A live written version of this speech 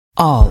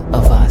All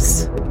of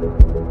us.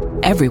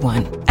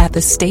 Everyone at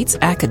the state's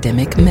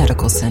academic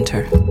medical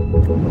center.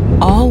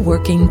 All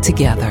working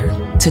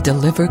together to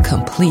deliver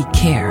complete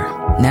care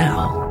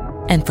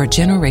now and for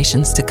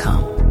generations to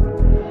come.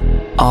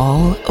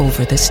 All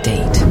over the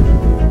state,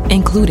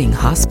 including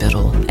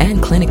hospital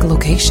and clinic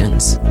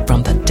locations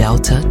from the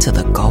Delta to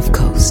the Gulf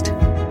Coast.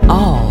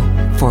 All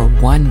for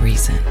one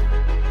reason.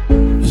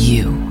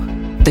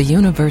 You, the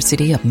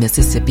University of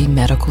Mississippi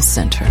Medical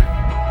Center.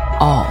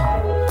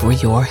 All for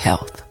your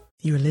health.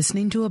 You're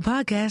listening to a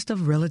podcast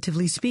of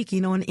Relatively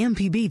Speaking on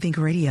MPB Think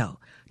Radio.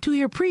 To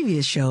hear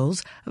previous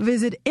shows,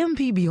 visit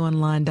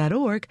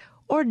mpbonline.org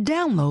or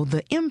download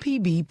the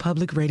MPB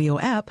Public Radio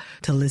app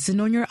to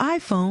listen on your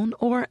iPhone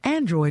or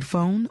Android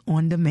phone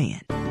on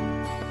demand.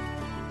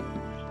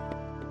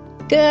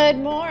 Good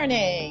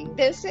morning.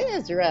 This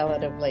is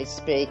Relatively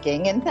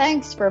Speaking, and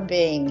thanks for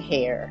being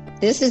here.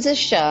 This is a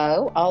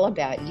show all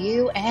about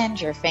you and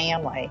your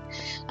family.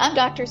 I'm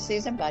Dr.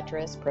 Susan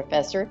Buttress,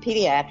 Professor of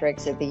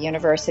Pediatrics at the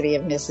University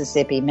of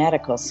Mississippi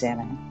Medical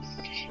Center.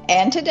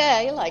 And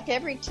today, like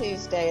every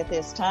Tuesday at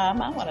this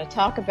time, I want to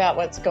talk about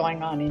what's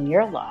going on in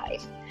your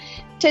life.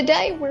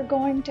 Today, we're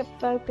going to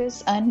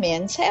focus on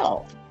men's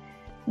health.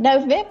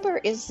 November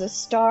is the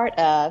start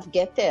of,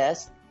 get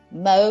this,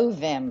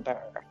 Movember.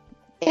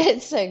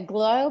 It's a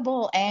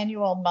global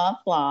annual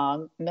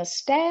month-long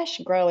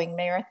mustache-growing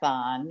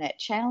marathon that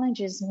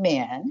challenges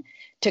men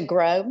to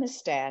grow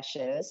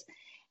mustaches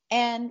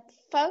and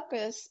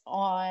focus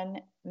on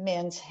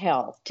men's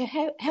health to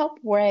help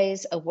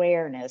raise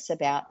awareness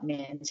about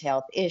men's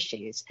health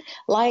issues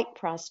like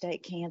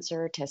prostate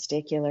cancer,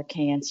 testicular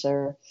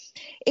cancer,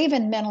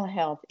 even mental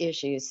health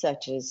issues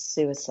such as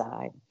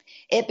suicide.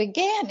 It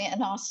began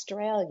in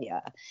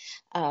Australia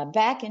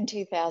back in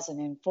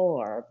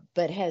 2004,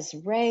 but has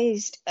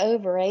raised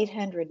over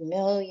 $800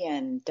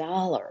 million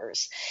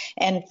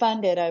and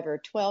funded over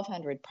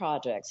 1,200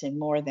 projects in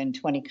more than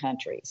 20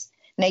 countries.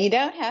 Now, you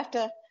don't have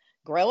to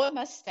grow a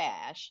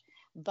mustache,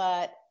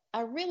 but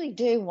I really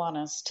do want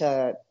us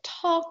to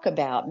talk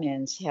about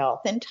men's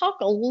health and talk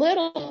a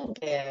little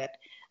bit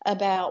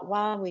about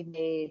why we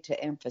need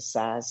to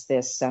emphasize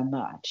this so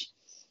much.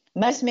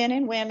 Most men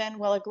and women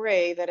will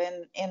agree that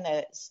in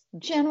the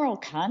general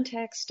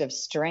context of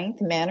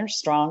strength, men are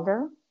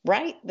stronger,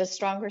 right? The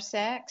stronger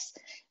sex.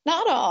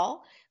 Not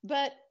all,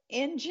 but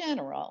in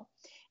general.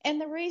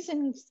 And the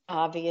reason's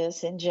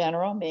obvious. In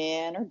general,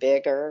 men are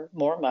bigger,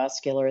 more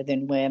muscular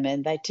than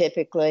women. They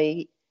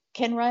typically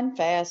can run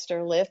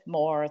faster, lift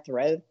more,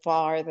 throw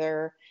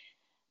farther.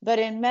 But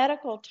in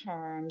medical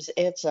terms,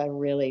 it's a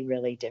really,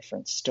 really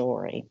different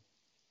story.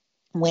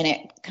 When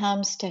it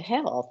comes to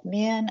health,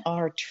 men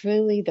are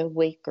truly the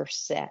weaker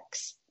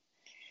sex.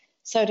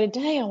 So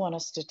today I want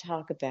us to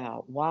talk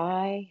about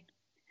why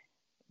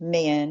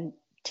men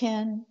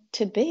tend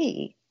to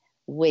be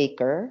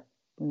weaker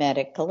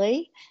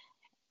medically.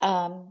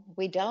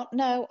 We don't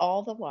know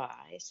all the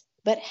whys,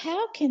 but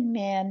how can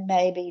men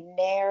maybe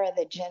narrow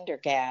the gender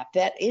gap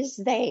that is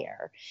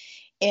there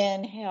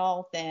in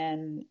health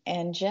and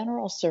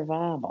general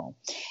survival?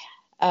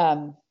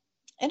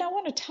 And I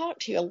want to talk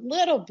to you a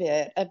little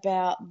bit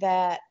about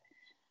that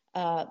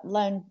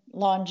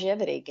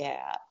longevity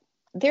gap.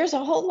 There's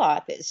a whole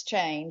lot that's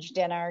changed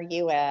in our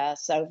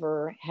U.S.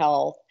 over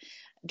health,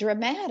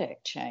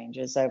 dramatic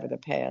changes over the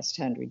past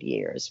 100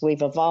 years.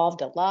 We've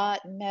evolved a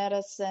lot in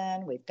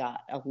medicine. We've got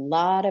a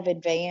lot of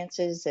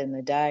advances in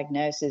the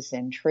diagnosis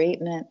and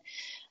treatment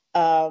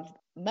of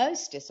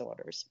most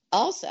disorders.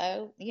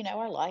 Also,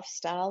 our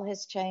lifestyle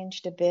has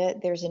changed a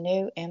bit. There's a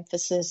new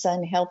emphasis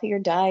on healthier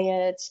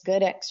diets,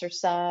 good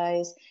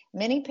exercise.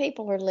 Many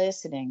people are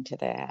listening to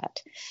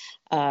that.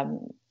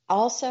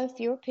 Also,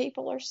 fewer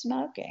people are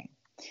smoking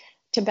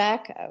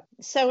tobacco.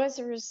 So as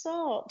a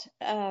result,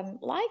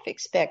 life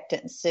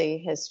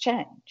expectancy has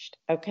changed,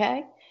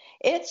 okay?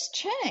 It's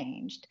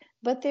changed,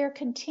 but there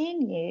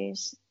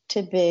continues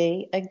to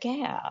be a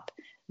gap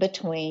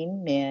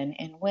between men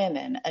and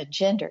women, a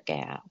gender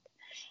gap.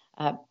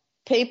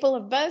 People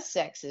of both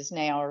sexes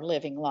now are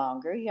living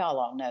longer. Y'all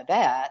all know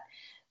that.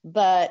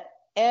 But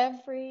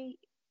every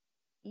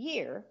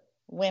year,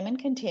 women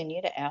continue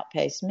to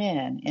outpace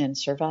men in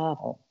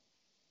survival.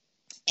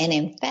 And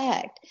in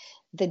fact,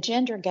 the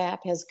gender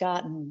gap has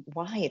gotten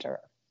wider.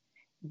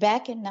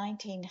 Back in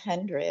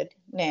 1900,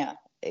 now,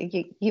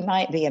 you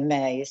might be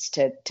amazed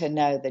to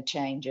know the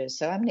changes.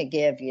 So I'm going to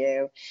give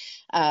you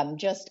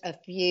just a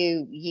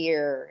few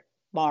year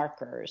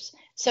markers.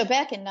 So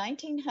back in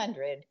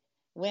 1900,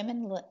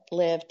 women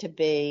lived to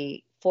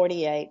be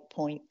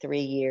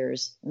 48.3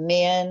 years.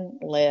 Men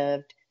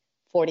lived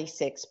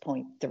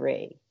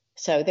 46.3.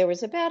 So there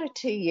was about a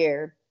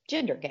 2-year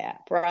gender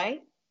gap,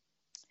 right?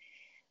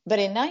 But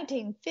in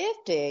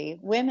 1950,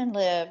 women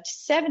lived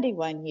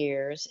 71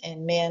 years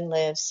and men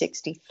lived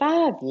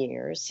 65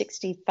 years,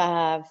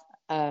 65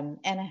 and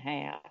a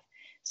half.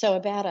 So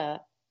about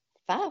a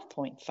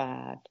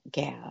 5.5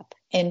 gap.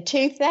 In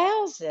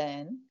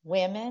 2000,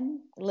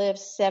 women lived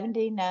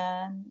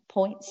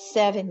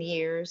 79.7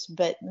 years,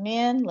 but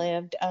men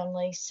lived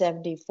only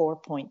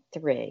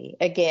 74.3.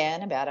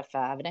 Again, about a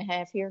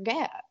 5.5 year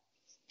gap.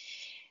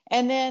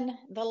 And then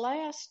the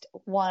last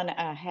one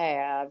I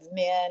have,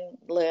 men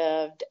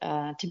lived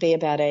to be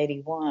about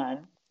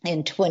 81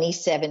 in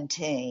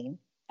 2017.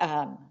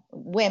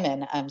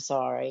 Women,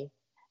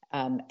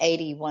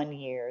 81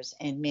 years,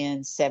 and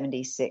men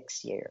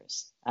 76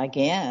 years.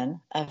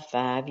 Again, a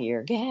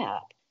 5-year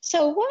gap.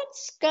 So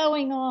what's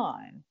going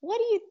on? What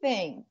do you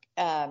think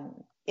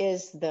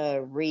is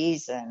the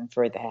reason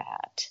for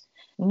that?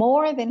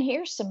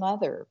 Here's some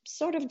other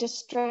sort of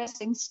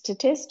distressing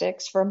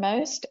statistics for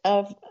most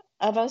of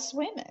us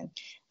women.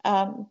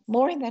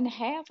 More than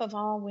half of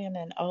all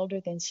women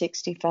older than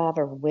 65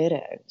 are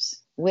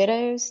widows.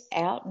 Widows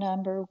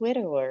outnumber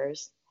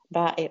widowers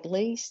by at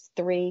least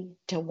 3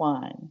 to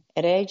 1.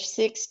 At age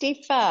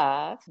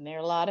 65, and there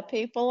are a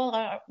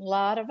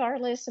lot of our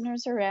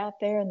listeners are out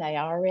there and they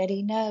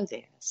already know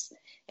this.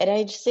 At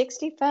age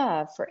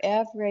 65, for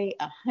every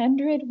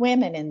 100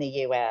 women in the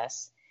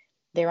U.S.,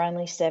 there are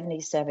only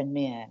 77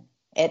 men.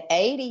 At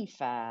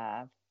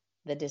 85,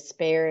 the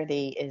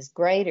disparity is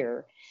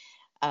greater,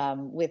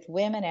 with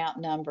women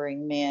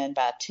outnumbering men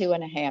by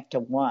 2.5 to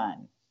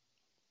 1.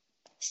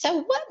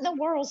 So what in the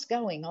world's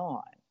going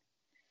on?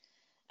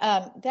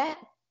 That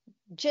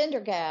gender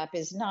gap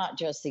is not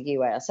just the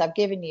U.S. I've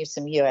given you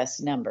some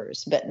U.S.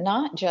 numbers, but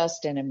not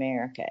just in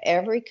America.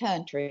 Every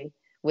country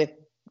with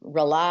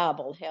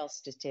reliable health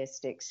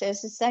statistics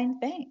says the same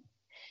thing.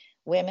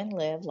 Women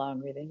live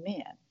longer than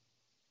men.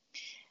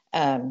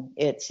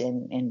 It's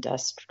in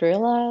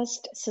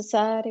industrialized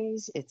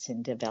societies. It's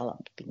in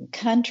developing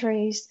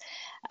countries.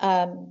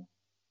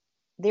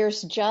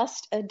 There's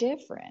just a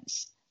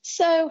difference.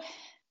 So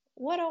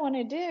what I want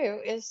to do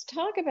is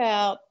talk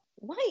about,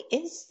 why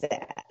is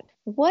that?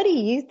 What do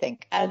you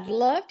think? I'd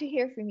love to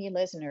hear from you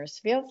listeners.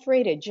 Feel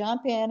free to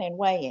jump in and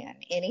weigh in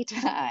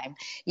anytime.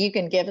 You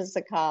can give us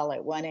a call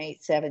at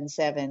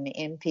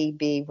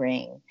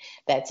 1-877-MPB-RING.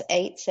 That's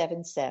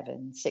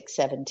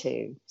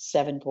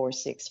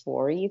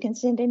 877-672-7464. You can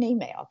send an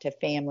email to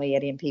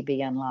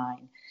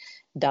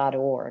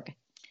family@mpbonline.org.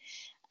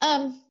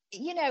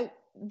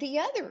 The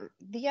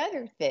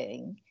other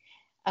thing,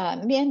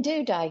 men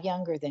do die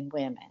younger than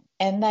women,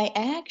 and they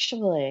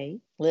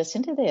actually,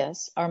 listen to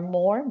this, are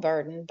more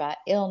burdened by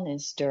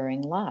illness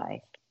during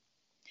life.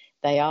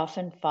 They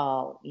often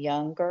fall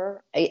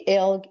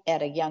ill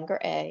at a younger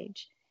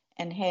age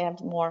and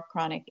have more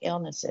chronic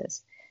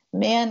illnesses.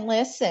 Men,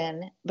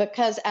 listen,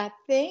 because I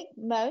think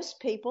most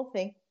people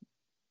think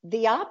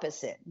the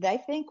opposite. They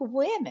think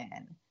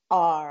women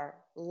are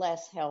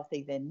less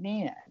healthy than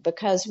men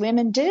because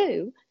women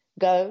do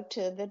go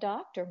to the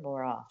doctor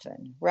more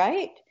often,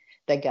 right?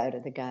 They go to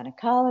the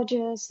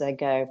gynecologist, they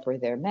go for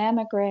their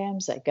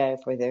mammograms, they go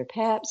for their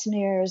pap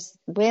smears.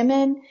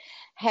 Women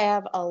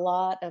have a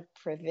lot of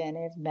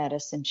preventive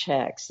medicine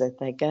checks that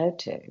they go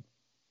to.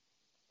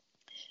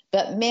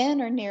 But men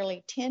are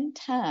nearly 10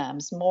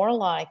 times more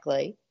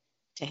likely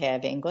to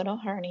have inguinal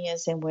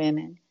hernias than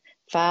women,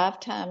 5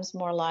 times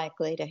more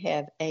likely to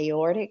have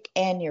aortic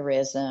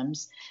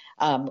aneurysms,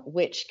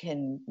 which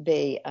can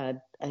be a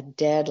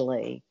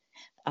deadly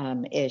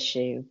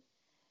issue.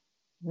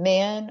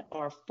 Men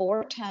are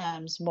 4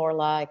 times more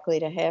likely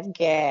to have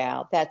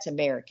gout. That's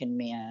American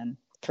men,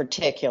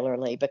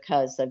 particularly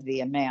because of the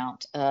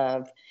amount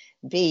of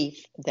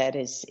beef that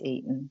is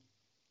eaten.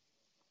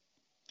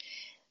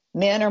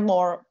 Men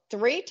are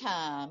 3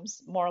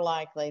 times more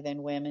likely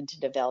than women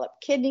to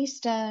develop kidney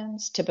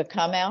stones, to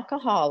become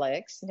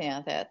alcoholics.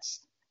 Now,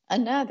 that's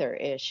another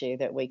issue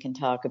that we can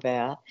talk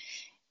about.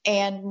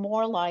 And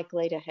more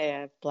likely to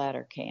have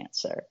bladder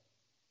cancer.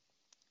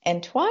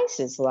 And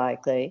twice as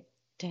likely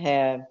to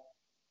have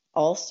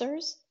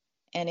ulcers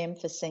and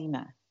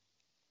emphysema.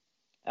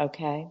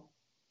 Okay?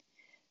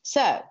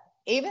 So,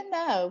 even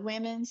though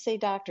women see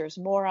doctors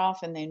more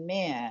often than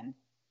men,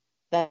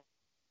 they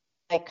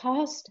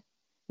cost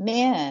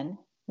men,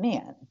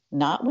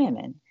 not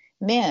women,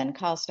 men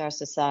cost our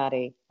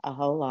society a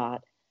whole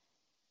lot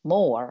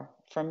more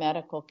for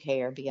medical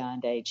care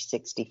beyond age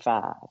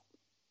 65.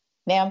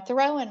 Now, I'm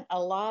throwing a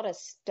lot of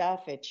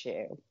stuff at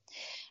you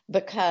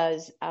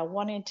because I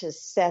wanted to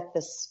set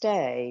the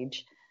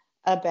stage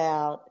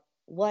about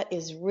what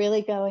is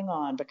really going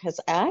on, because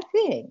I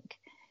think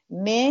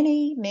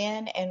many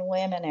men and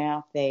women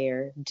out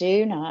there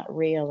do not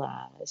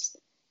realize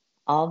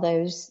all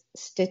those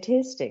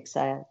statistics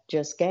I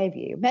just gave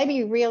you. Maybe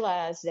you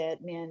realize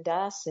that men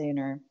die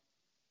sooner,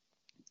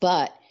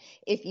 but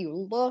if you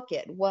look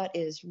at what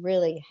is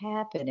really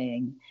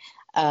happening,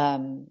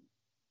 there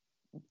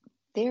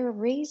are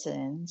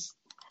reasons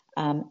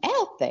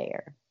out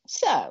there.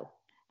 So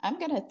I'm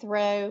going to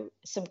throw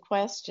some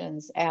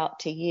questions out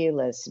to you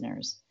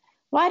listeners.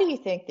 Why do you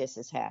think this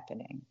is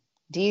happening?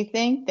 Do you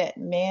think that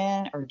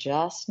men are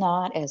just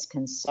not as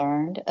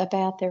concerned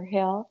about their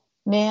health?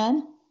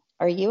 Men,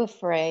 are you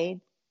afraid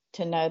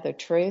to know the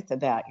truth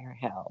about your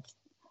health?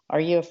 Are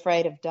you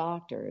afraid of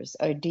doctors?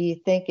 Or do you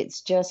think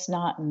it's just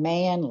not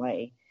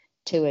manly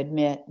to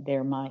admit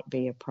there might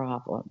be a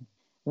problem?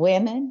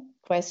 Women,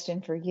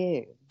 question for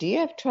you. Do you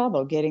have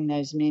trouble getting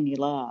those men you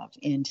love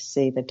in to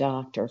see the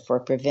doctor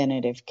for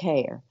preventative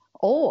care?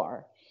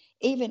 Or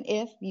even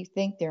if you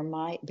think there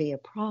might be a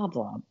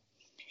problem,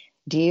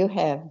 do you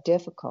have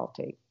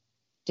difficulty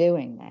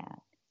doing that?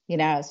 You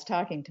know, I was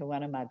talking to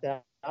one of my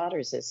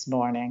daughters this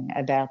morning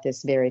about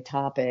this very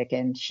topic,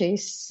 and she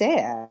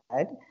said,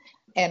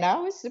 and I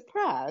was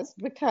surprised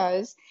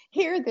because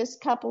here this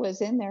couple is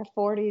in their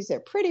 40s. They're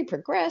pretty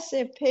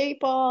progressive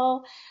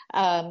people.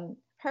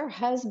 Her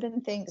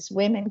husband thinks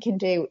women can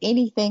do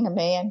anything a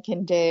man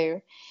can do.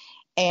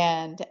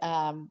 And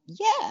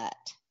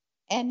yet,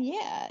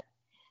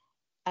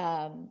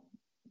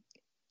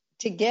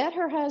 to get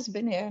her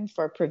husband in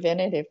for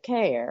preventative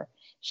care,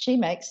 she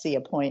makes the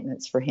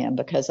appointments for him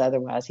because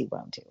otherwise he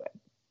won't do it.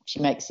 She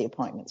makes the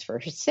appointments for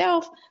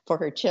herself, for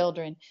her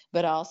children,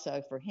 but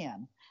also for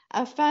him.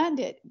 I find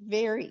it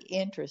very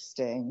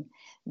interesting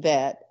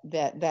that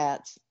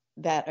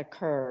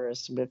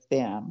occurs with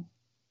them.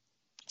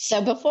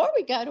 So before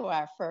we go to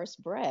our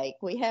first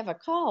break, we have a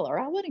caller.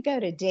 I want to go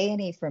to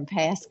Danny from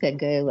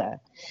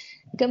Pascagoula.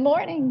 Good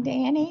morning,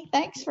 Danny.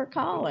 Thanks for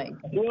calling.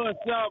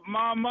 What's up,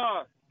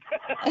 Mama?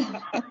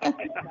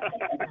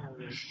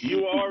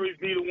 You always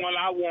be the one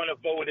I want to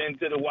vote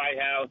into the White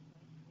House.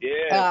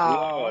 Yeah.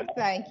 Oh, Lord.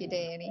 Thank you,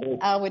 Danny.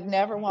 I would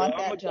never want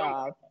that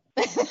job.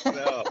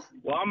 No.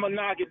 Well, I'm gonna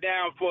knock it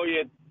down for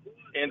you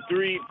in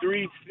three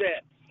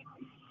steps.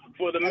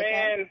 For the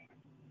man,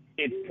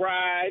 it's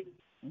pride.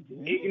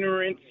 Mm-hmm.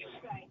 Ignorance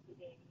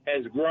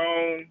has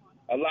grown.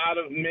 A lot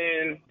of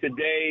men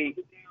today,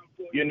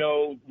 you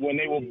know, when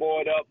they were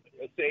brought up,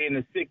 say in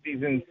the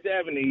 60s and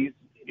 70s,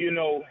 you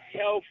know,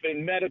 health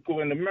and medical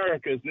in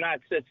America is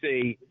not such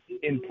a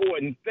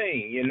important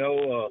thing. You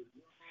know,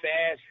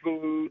 fast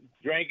food,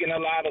 drinking a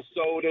lot of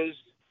sodas,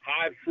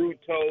 high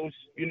fructose.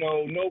 You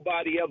know,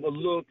 nobody ever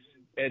looks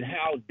at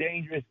how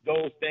dangerous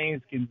those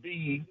things can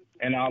be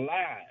in our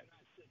lives.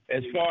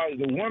 As far as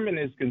the woman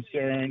is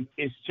concerned,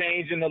 it's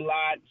changing a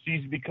lot.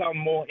 She's become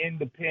more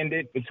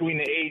independent between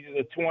the ages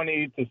of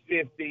 20 to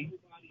 50.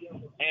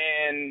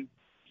 And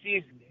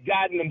she's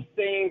gotten them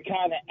same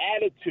kind of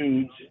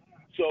attitudes.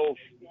 So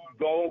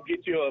go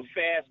get you a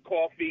fast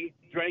coffee,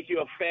 drink you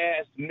a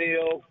fast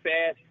meal,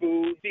 fast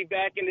food. See,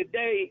 back in the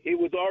day, it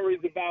was always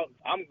about,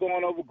 I'm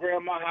going over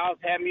grandma's house,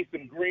 have me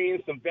some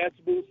greens, some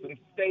vegetables, some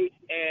steak,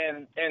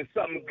 and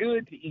something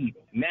good to eat.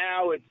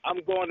 Now it's,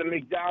 I'm going to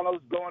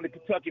McDonald's, going to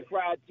Kentucky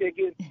Fried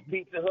Chicken,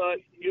 Pizza Hut,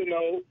 you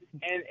know,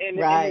 and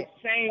it's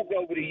changed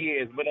over the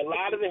years. But a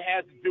lot of it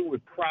has to do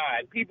with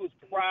pride. People's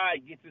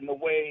pride gets in the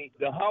way.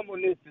 The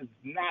humbleness is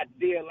not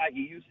there like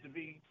it used to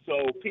be.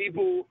 So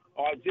people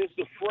are just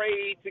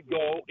afraid to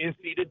go and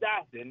see the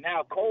doctor.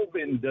 Now,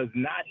 COVID does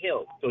not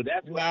help. So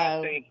that's what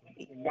I think,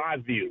 my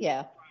view.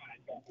 Yeah.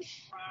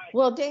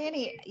 Well,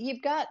 Danny,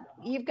 you've got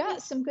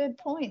some good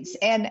points,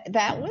 and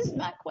that was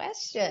my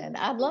question.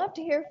 I'd love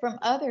to hear from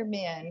other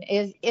men.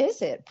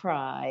 Is it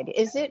pride?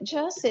 Is it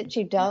just that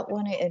you don't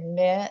want to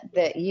admit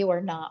that you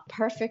are not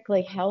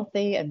perfectly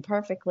healthy and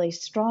perfectly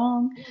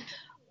strong?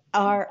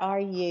 Or are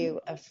you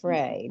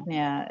afraid?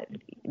 Now,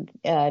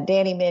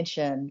 Danny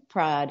mentioned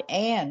pride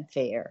and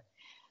fear.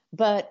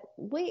 But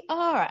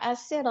I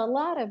said a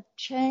lot of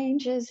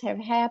changes have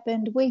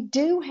happened. We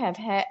have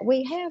had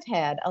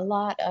a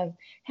lot of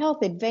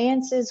health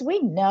advances.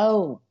 We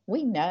know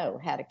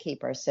how to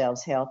keep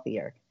ourselves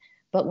healthier,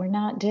 but we're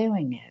not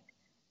doing it.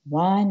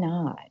 Why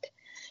not?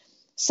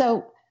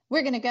 So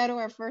we're going to go to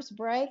our first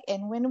break.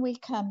 And when we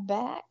come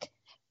back,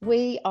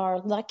 we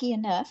are lucky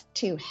enough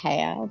to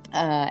have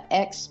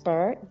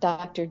expert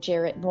Dr.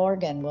 Jarrett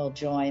Morgan will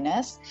join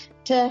us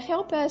to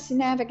help us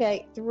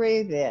navigate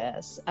through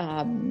this.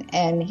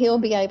 And he'll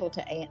be able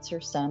to answer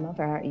some of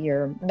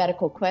your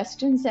medical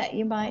questions that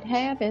you might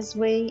have as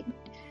we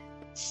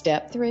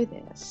step through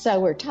this. So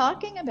we're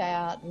talking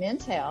about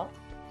men's health.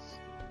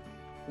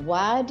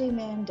 Why do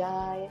men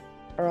die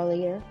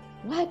earlier?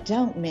 Why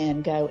don't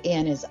men go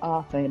in as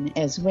often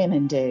as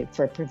women do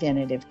for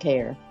preventative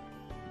care?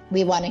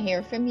 We want to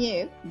hear from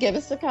you. Give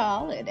us a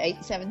call at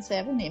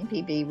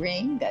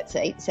 877-MPB-RING. That's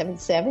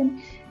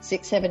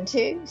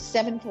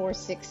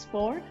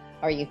 877-672-7464.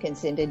 Or you can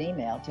send an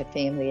email to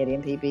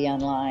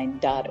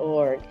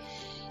family@mpbonline.org.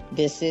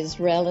 This is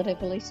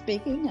Relatively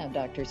Speaking. I'm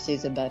Dr.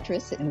 Susan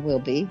Buttross, and we'll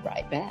be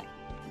right back.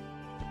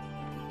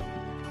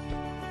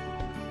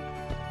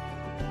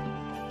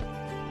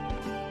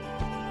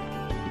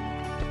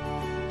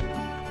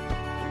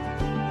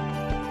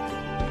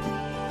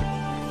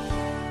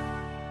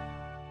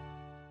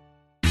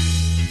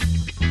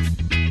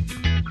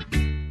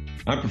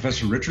 I'm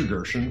Professor Richard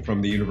Gershon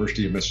from the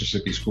University of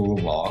Mississippi School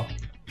of Law,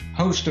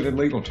 host of In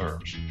Legal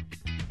Terms.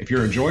 If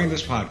you're enjoying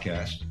this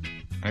podcast,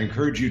 I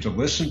encourage you to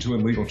listen to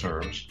In Legal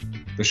Terms,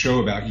 the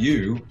show about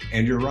you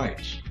and your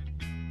rights.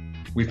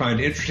 We find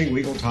interesting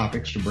legal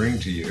topics to bring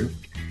to you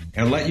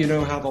and let you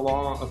know how the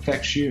law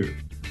affects you.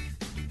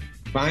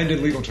 Find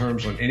In Legal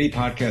Terms on any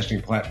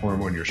podcasting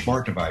platform on your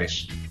smart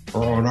device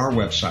or on our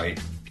website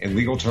in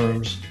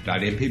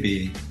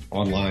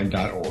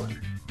legalterms.mpbonline.org.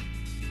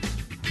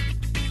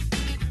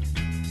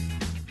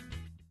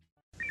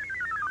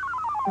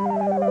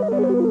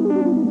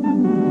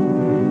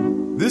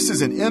 This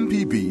is an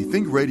MPB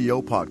Think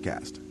Radio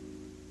podcast.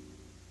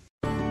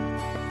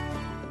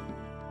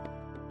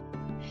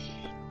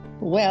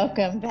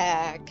 Welcome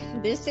back.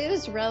 This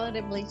is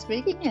Relatively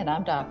Speaking, and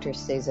I'm Dr.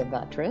 Susan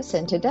Buttross,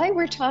 and today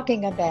we're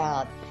talking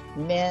about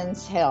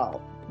men's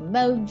health.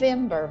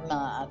 Movember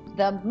month,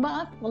 the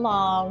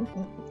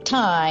month-long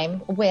time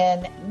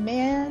when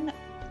men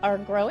are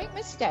growing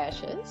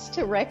mustaches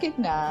to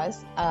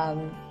recognize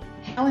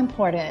how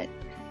important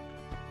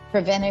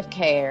preventive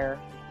care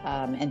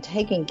and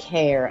taking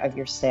care of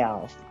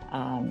yourself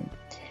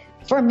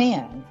for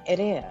men it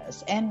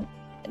is. And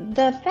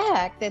the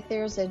fact that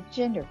there's a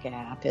gender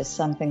gap is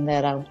something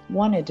that I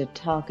wanted to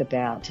talk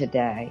about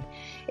today.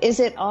 Is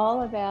it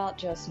all about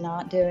just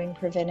not doing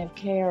preventive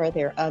care, or are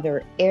there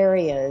other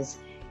areas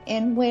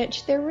in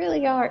which there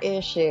really are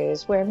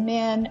issues where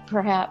men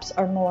perhaps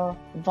are more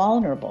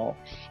vulnerable?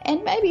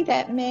 And maybe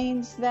that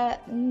means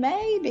that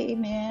maybe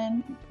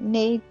men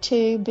need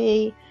to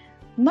be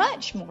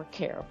much more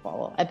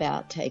careful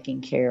about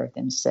taking care of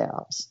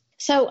themselves.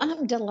 So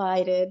I'm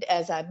delighted,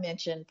 as I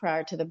mentioned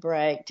prior to the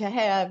break, to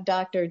have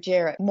Dr.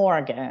 Jarrett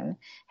Morgan,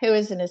 who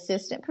is an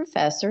assistant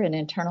professor in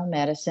internal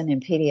medicine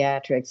and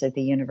pediatrics at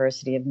the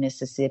University of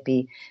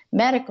Mississippi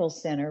Medical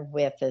Center,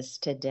 with us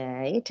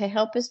today to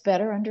help us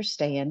better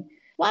understand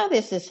why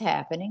this is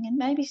happening and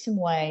maybe some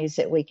ways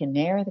that we can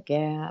narrow the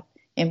gap,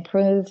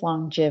 improve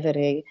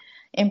longevity,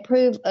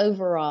 improve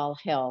overall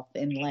health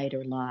in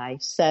later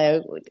life.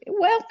 So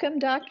welcome,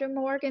 Dr.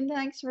 Morgan.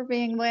 Thanks for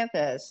being with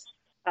us.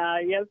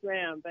 Yes,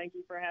 ma'am. Thank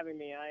you for having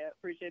me. I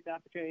appreciate the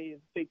opportunity to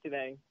speak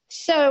today.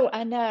 So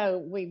I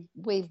know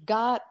we've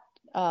got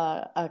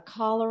a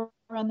caller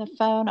on the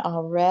phone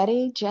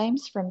already,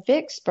 James from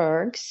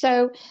Vicksburg.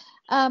 So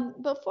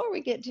before we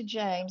get to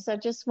James, I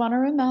just want to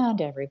remind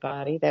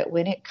everybody that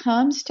when it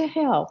comes to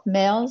health,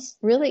 males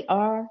really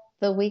are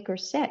the weaker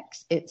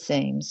sex, it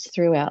seems,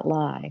 throughout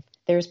life.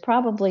 There's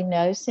probably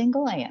no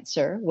single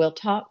answer. We'll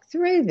talk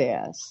through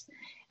this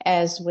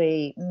as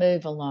we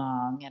move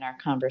along in our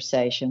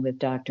conversation with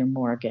Dr.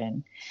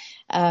 Morgan.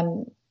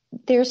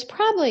 There's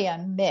probably a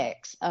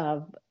mix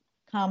of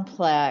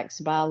complex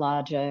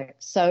biologic,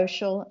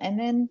 social, and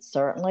then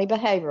certainly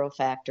behavioral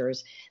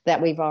factors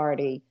that we've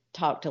already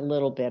talked a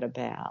little bit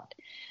about.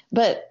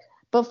 But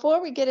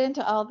before we get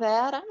into all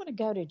that, I want to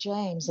go to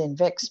James in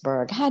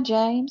Vicksburg. Hi,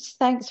 James.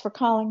 Thanks for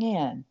calling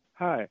in.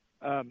 Hi.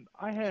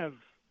 I have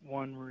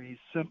one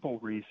simple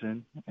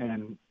reason,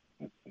 and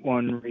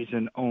one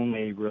reason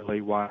only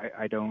really why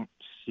I don't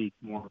seek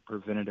more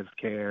preventative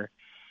care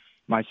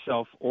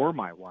myself or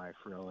my wife,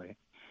 really,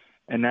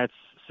 and that's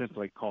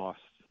simply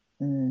cost.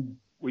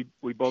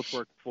 We both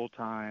work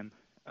full-time.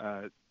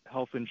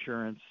 Health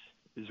insurance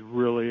is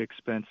really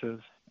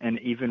expensive, and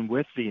even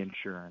with the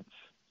insurance,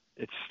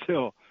 it's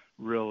still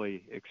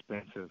really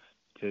expensive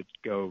to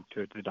go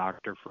to the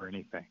doctor for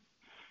anything.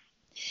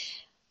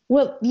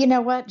 Well, you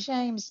know what,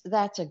 James,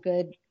 that's a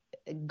good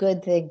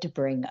thing to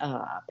bring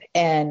up.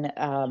 And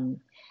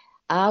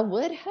I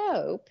would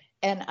hope,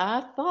 and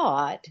I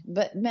thought,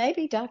 but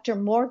maybe Dr.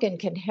 Morgan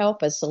can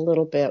help us a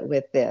little bit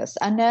with this.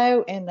 I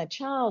know in the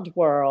child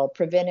world,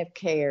 preventive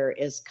care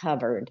is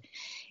covered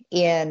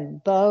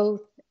in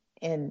both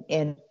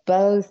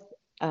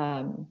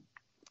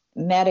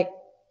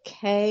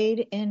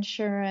Medicaid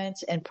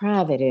insurance and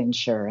private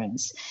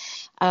insurance.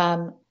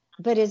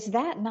 But is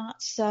that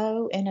not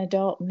so in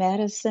adult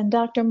medicine?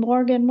 Dr.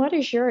 Morgan, what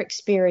is your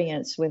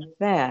experience with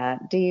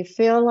that? Do you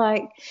feel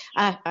like,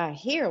 I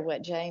hear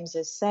what James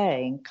is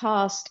saying,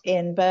 cost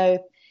in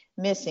both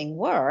missing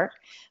work,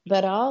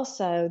 but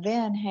also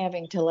then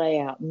having to lay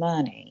out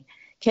money.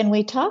 Can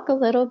we talk a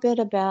little bit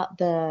about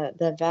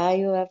the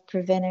value of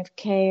preventive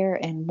care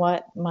and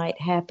what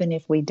might happen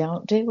if we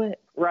don't do it?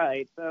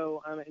 Right.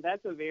 So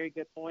that's a very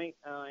good point,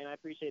 and I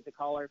appreciate the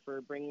caller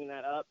for bringing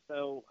that up.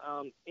 So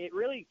it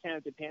really kind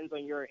of depends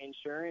on your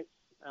insurance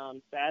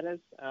status.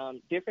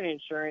 Different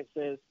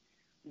insurances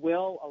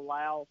will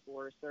allow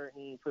for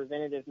certain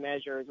preventative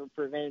measures or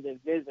preventative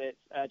visits,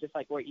 just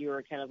like what you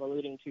were kind of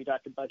alluding to,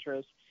 Dr.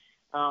 Buttross.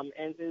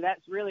 And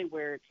that's really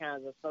where kind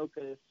of the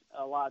focus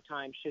a lot of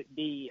times should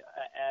be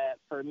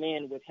for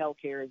men with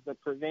healthcare, is the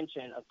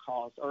prevention of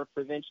costs or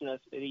prevention of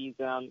these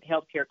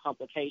healthcare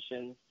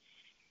complications.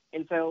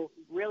 And so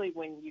really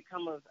when you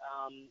come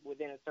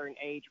within a certain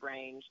age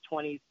range,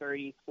 20s,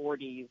 30s,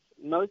 40s,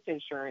 most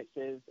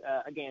insurances,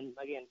 again,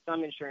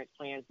 some insurance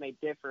plans may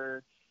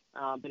differ,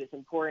 but it's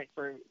important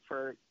for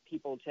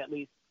people to at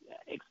least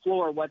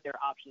explore what their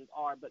options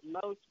are. But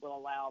most will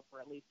allow for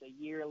at least a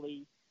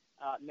yearly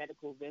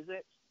medical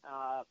visit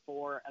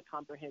for a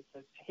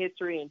comprehensive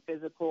history and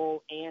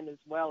physical, and as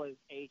well as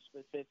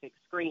age-specific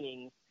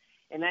screenings.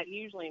 And that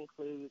usually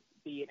includes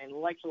be it an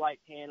electrolyte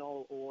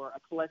panel or a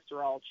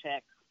cholesterol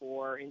check,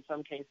 or in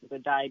some cases a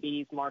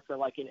diabetes marker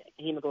like an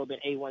hemoglobin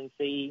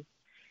A1C.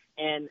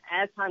 And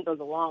as time goes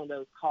along,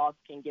 those costs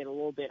can get a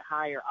little bit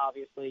higher,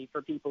 obviously,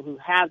 for people who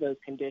have those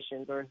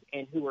conditions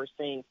and who are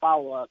seeing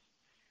follow-ups.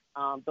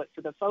 But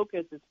for the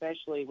focus,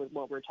 especially with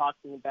what we're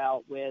talking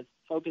about with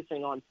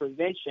focusing on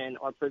prevention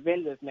or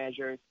preventative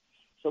measures,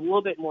 it's a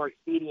little bit more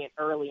expedient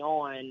early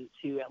on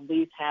to at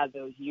least have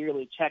those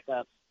yearly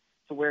checkups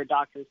to where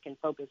doctors can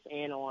focus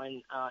in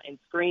on and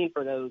screen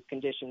for those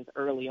conditions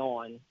early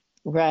on.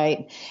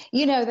 Right.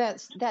 You know,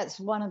 that's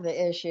one of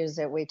the issues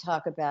that we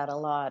talk about a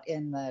lot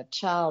in the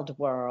child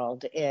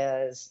world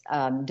is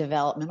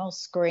developmental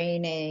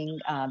screening,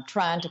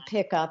 trying to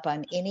pick up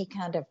on any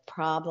kind of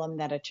problem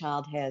that a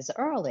child has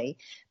early,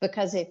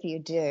 because if you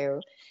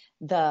do,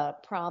 the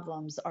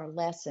problems are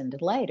lessened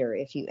later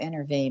if you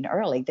intervene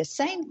early. The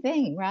same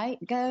thing, right,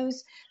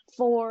 goes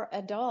for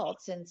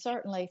adults and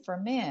certainly for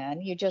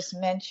men. You just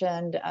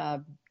mentioned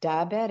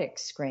diabetic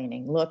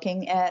screening,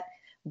 looking at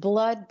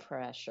blood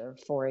pressure,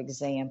 for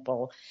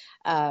example,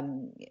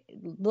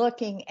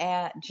 looking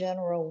at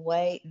general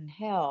weight and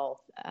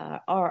health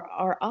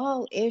are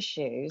all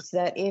issues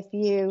that if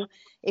you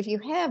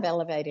have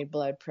elevated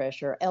blood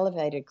pressure,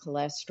 elevated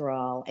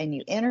cholesterol, and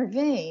you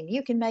intervene,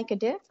 you can make a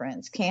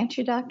difference, can't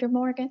you, Dr.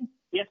 Morgan?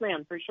 Yes,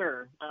 ma'am, for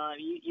sure.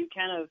 You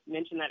kind of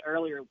mentioned that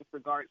earlier with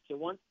regards to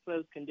once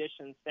those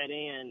conditions set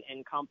in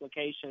and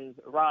complications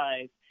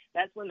arise,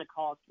 that's when the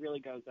cost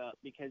really goes up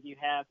because you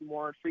have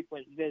more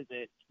frequent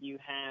visits, you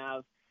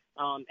have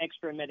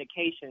extra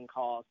medication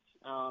costs.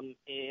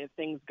 If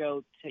things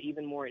go to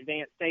even more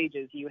advanced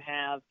stages, you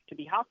have to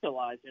be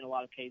hospitalized in a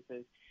lot of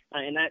cases.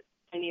 And that's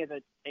any of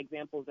the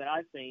examples that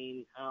I've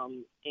seen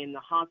in the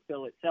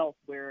hospital itself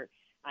where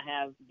I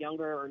have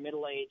younger or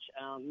middle-aged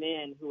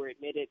men who are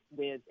admitted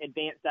with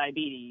advanced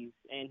diabetes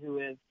and who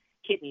have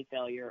kidney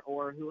failure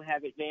or who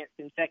have advanced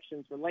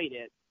infections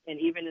related. And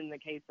even in the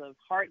case of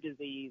heart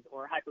disease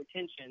or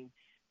hypertension,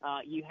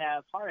 you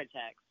have heart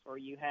attacks or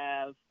you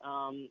have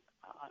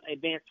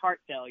advanced heart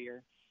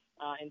failure.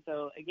 And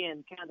so,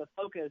 again, kind of the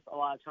focus a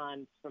lot of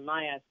times from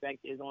my aspect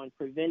is on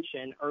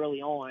prevention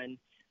early on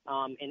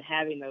and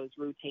having those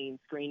routine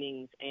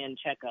screenings and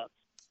checkups.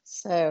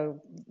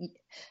 So,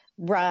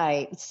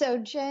 right. So,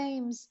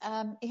 James,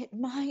 it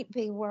might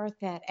be worth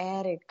that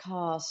added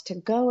cost to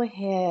go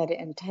ahead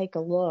and take a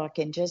look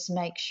and just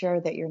make sure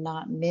that you're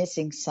not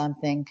missing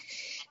something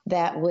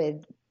that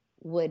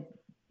would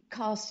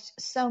cost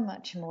so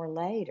much more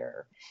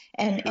later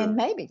and, Sure. and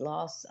maybe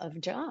loss of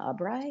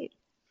job, right?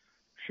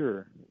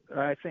 Sure.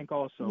 I think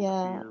also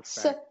Yeah.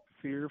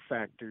 fear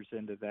factors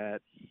into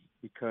that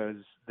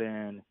because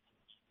then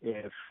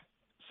if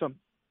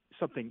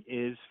something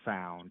is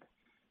found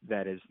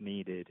that is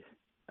needed,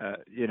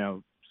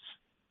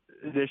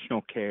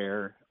 additional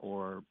care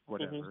or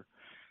whatever,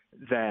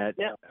 that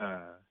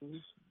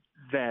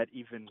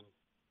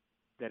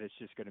it's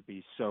just going to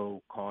be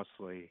so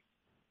costly,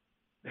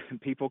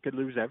 people could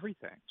lose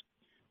everything.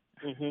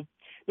 Mm-hmm.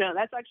 No,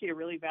 that's actually a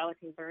really valid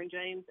concern,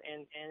 James,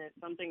 and it's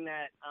something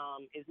that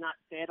is not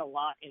said a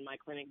lot in my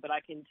clinic, but I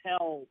can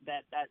tell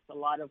that that's a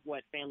lot of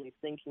what families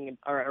thinking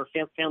or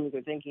families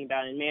are thinking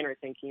about and men are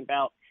thinking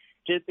about,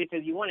 just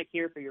because you want to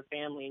care for your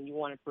family and you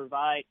want to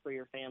provide for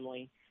your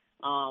family.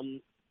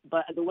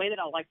 But the way that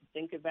I like to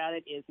think about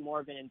it is more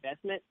of an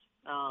investment,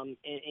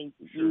 and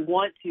you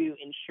want to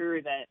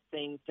ensure that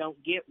things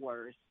don't get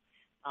worse.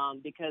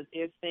 Because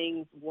if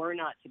things were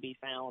not to be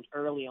found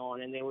early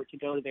on and they were to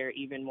go to their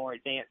even more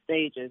advanced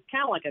stages,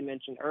 kind of like I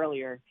mentioned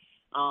earlier,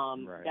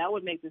 that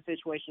would make the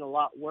situation a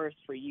lot worse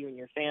for you and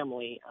your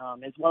family,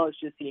 as well as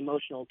just the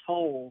emotional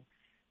toll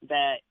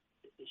that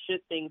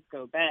should things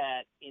go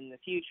bad in the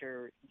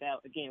future, that,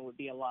 again, would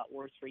be a lot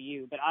worse for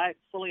you. But I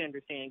fully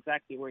understand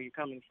exactly where you're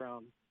coming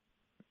from.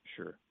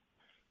 Sure.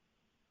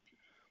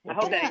 I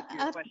hope that answers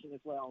your question as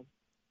well.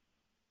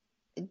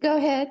 Go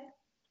ahead.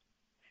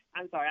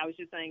 I'm sorry, I was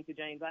just saying to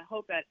James, I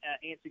hope that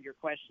answered your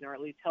question or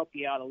at least helped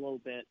you out a little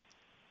bit.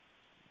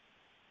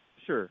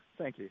 Sure,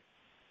 thank you.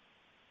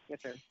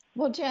 Yes, sir.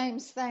 Well,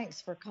 James,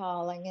 thanks for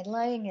calling and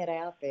laying it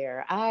out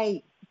there.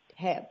 I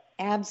have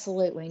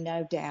absolutely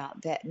no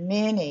doubt that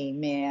many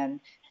men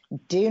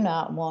do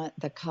not want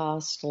the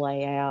cost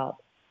layout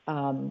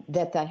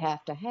that they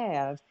have to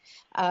have.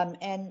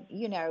 And,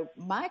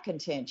 my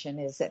contention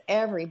is that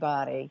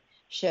everybody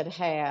should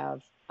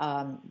have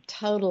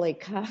totally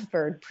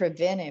covered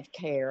preventive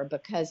care,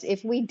 because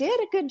if we did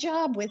a good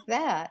job with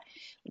that,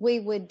 we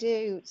would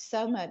do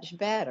so much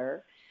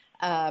better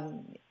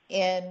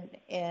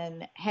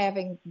in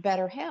having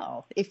better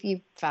health. If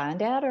you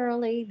find out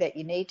early that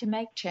you need to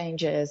make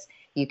changes,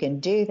 you can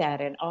do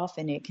that, and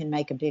often it can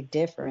make a big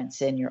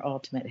difference in your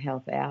ultimate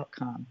health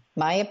outcome.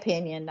 My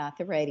opinion, not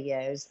the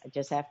radio's. I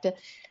just have to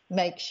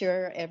make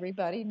sure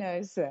everybody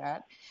knows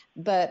that.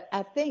 But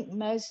I think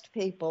most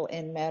people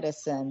in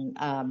medicine,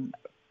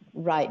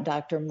 right,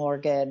 Dr.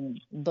 Morgan,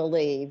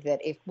 believe that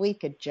if we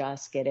could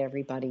just get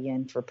everybody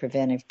in for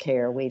preventive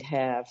care, we'd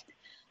have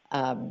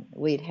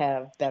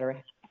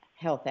better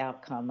health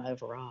outcome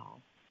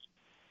overall.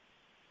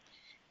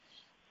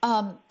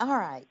 All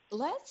right,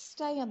 let's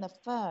stay on the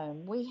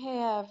phone. We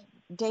have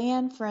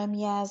Dan from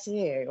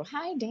Yazoo.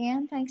 Hi,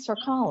 Dan. Thanks for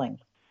calling.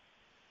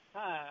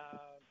 Hi,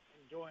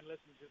 enjoying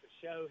listening to the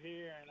show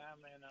here, and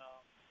I'm in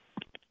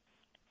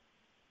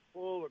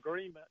full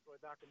agreement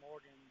with Dr.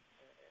 Morgan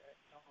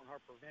on her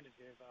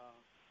preventative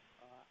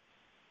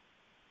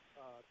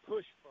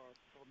push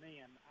for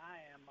men. I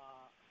am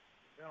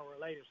going to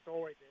relate a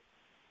story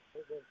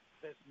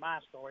that's my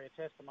story,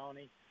 a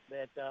testimony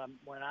that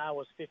when I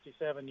was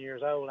 57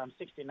 years old, I'm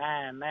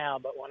 69 now,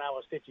 but when I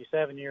was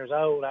 57 years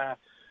old, I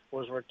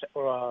was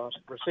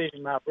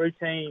receiving my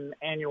routine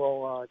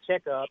annual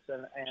checkups,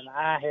 and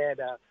I had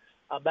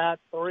about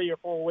 3 or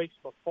 4 weeks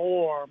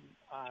before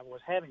I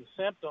was having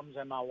symptoms,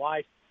 and my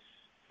wife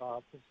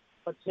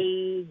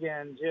fatigue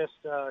and just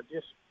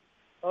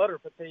utter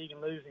fatigue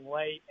and losing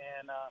weight,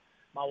 and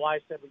my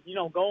wife said,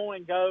 well, go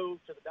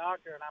to the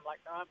doctor, and I'm like,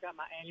 no, I've got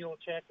my annual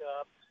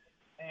checkup,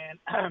 and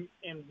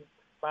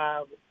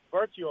by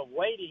virtue of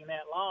waiting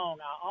that long,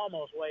 I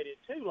almost waited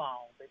too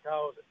long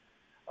because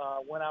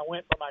when I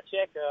went for my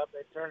checkup,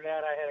 it turned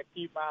out I had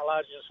acute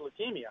myelogenous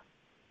leukemia.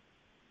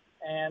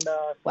 And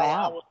so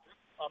I was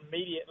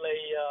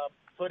immediately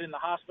put in the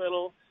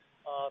hospital.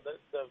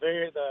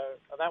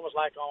 That was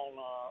like on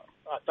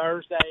a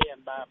Thursday,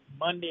 and by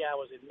Monday I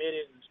was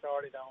admitted and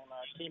started on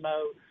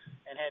chemo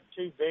and had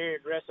 2 very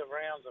aggressive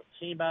rounds of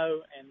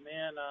chemo, and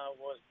then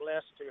was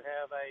blessed to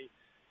have a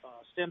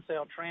stem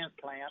cell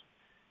transplant.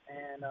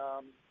 And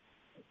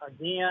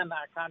again,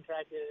 I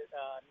contracted it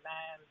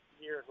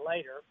 9 years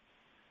later.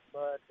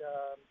 But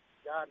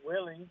God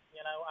willing,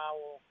 I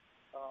will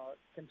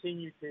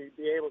continue to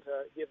be able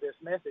to give this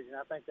message, and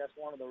I think that's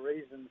one of the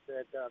reasons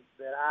that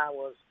I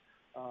was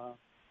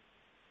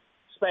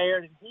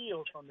spared and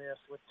healed from this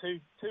with two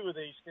of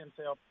these stem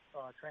cell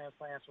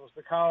transplants was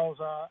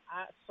because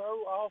I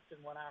so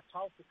often when I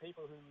talk to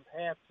people who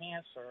have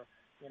cancer,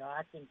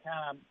 I can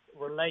kind of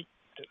relate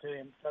to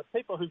them. But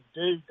people who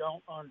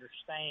don't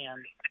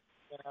understand,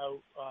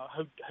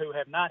 who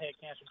have not had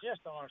cancer,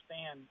 just don't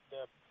understand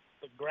the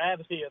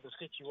gravity of the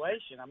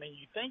situation. I mean,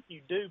 you think you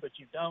do, but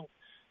you don't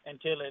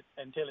until it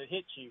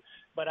hits you.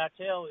 But I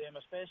tell them,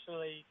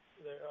 especially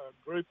the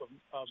group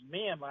of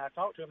men, when I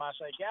talk to them, I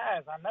say,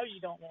 guys, I know you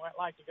don't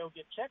like to go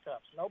get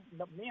checkups. No,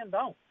 men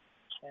don't.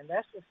 And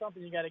that's just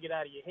something you got to get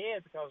out of your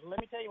head, because let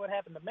me tell you what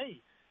happened to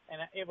me.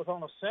 And it was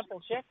on a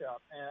simple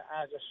checkup. And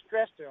I just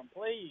stressed to them,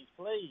 please,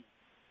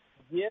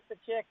 get the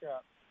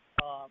checkup.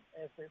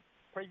 As the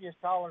previous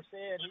caller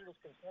said, he was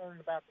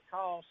concerned about the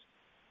cost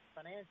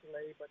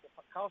financially, but the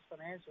cost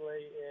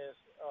financially is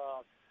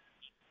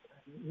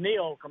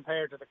nil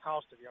compared to the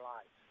cost of your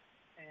life.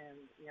 And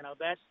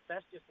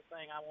that's just the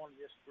thing I want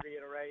to just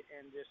reiterate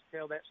and just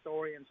tell that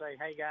story and say,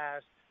 hey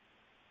guys,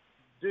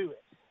 do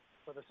it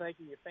for the sake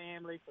of your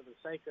family, for the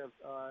sake of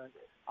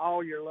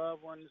all your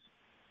loved ones.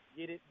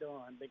 Get it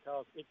done,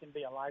 because it can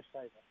be a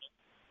lifesaver.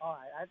 All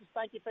right, I just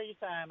thank you for your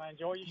time. I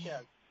enjoy your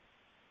show.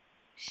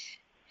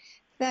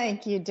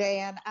 Thank you,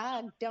 Dan.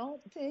 I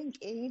don't think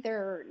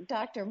either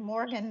Dr.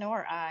 Morgan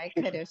nor I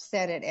could have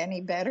said it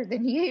any better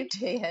than you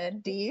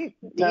did. Do you,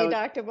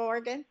 Dr.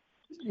 Morgan?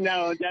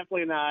 No,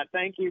 definitely not.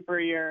 Thank you for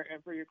your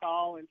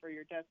call and for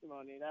your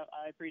testimony.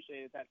 I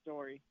appreciated that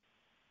story.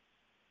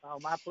 Oh,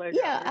 my pleasure.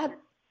 Yeah,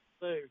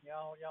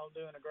 y'all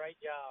doing a great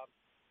job.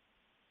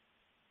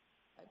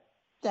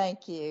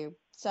 Thank you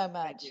so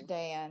much,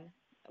 Dan.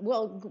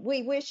 Well,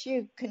 we wish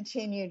you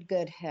continued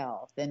good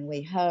health, and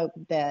we hope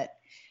that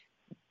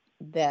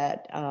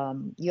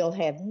you'll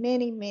have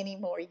many, many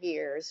more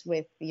years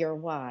with your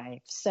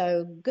wife.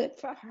 So good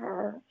for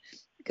her.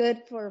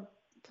 Good for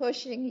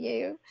pushing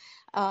you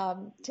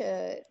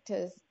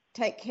to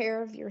take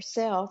care of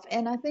yourself.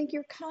 And I think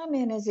your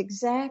comment is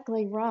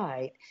exactly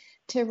right,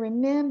 to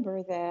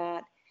remember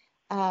that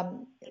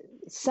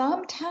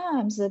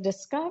sometimes the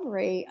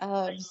discovery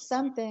of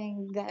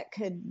something that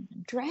could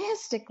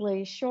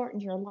drastically shorten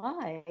your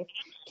life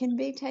can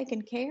be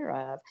taken care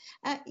of.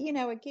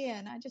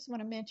 Again, I just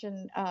want to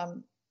mention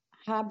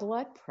high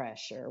blood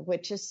pressure,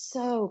 which is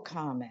so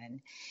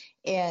common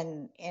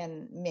in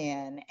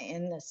men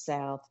in the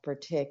South,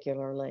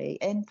 particularly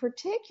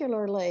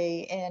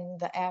in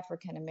the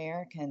African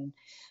American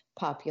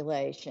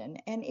population.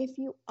 And if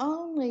you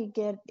only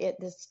get it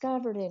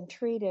discovered and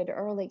treated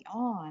early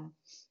on,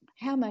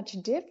 how much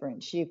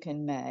difference you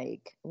can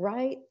make,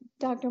 right?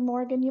 Dr.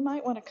 Morgan, you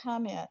might want to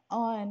comment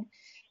on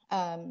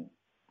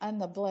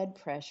the blood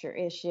pressure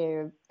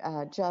issue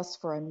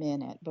just for a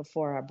minute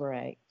before our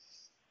break.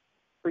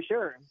 For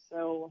sure.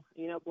 So,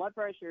 blood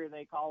pressure,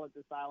 they call it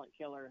the silent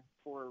killer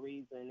for a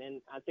reason.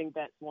 And I think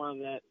that's one of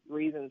the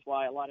reasons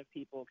why a lot of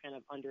people kind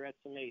of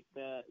underestimate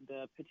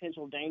the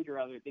potential danger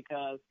of it,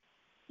 because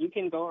you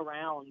can go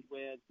around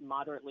with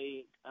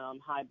moderately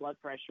high blood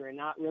pressure and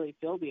not really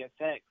feel the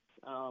effects,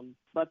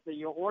 but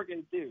your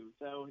organs do.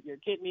 So your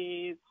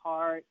kidneys,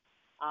 heart,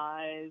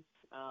 eyes,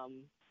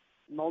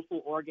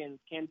 multiple organs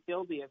can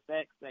feel the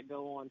effects that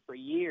go on for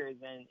years,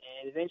 and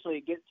eventually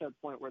it gets to a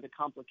point where the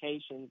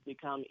complications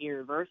become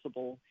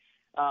irreversible.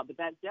 But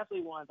that's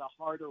definitely one of the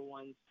harder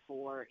ones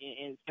for,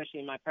 and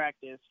especially in my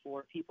practice,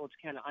 for people to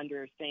kind of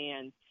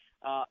understand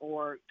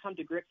or come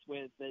to grips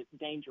with the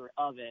danger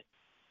of it.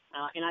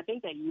 And I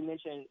think that you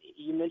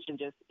mentioned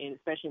just,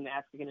 especially in the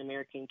African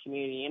American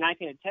community, and I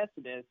can attest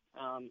to this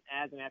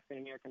as an African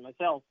American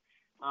myself,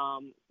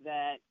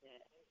 that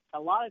a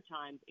lot of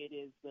times it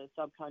is the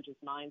subconscious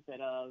mindset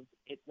of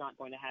it's not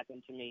going to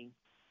happen to me.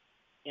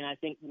 And I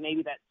think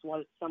maybe that's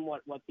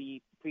somewhat what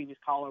the previous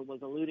caller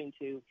was alluding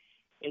to.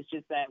 It's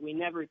just that we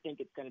never think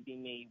it's going to be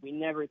me. We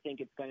never think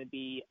it's going to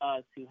be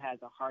us who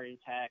has a heart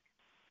attack.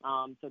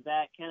 So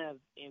that kind of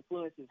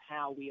influences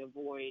how we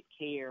avoid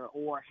care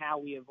or how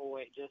we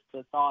avoid just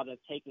the thought of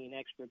taking an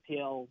extra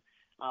pill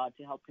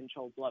to help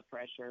control blood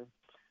pressure.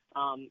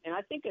 And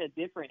I think a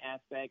different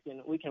aspect,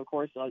 and we can, of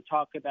course,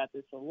 talk about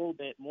this a little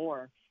bit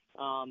more,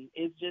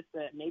 is just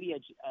that maybe a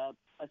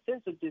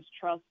sense of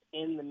distrust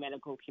in the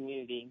medical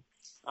community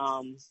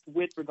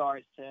with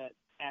regards to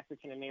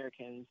African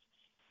Americans.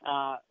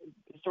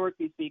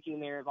 Historically speaking,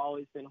 there have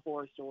always been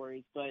horror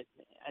stories, but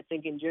I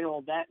think in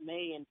general that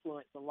may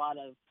influence a lot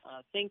of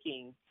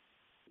thinking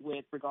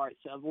with regards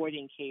to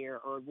avoiding care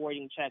or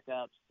avoiding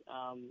checkups,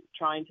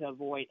 trying to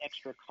avoid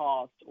extra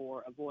cost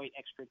or avoid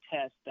extra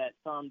tests that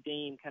some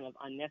deem kind of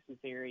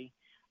unnecessary,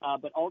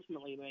 but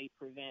ultimately may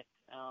prevent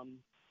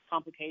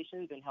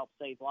complications and help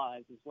save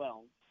lives as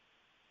well.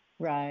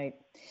 Right.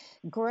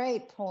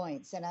 Great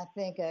points. And I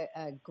think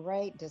a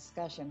great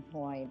discussion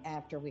point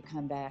after we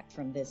come back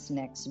from this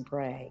next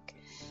break.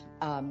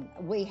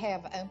 We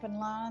have open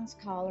lines,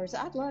 callers.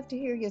 I'd love to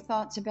hear your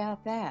thoughts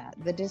about that,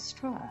 the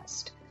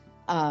distrust.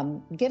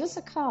 Give us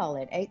a call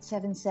at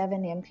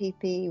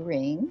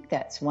 877-MPP-RING.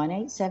 That's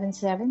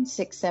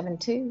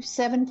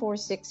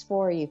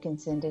 1-877-672-7464. You can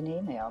send an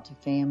email to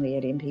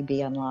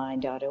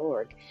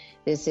family@mpbonline.org.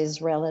 This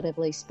is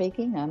Relatively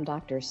Speaking. I'm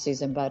Dr.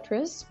 Susan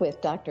Buttross with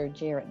Dr.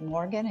 Jarrett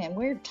Morgan, and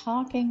we're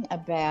talking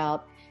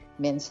about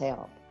men's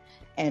health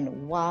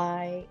and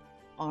why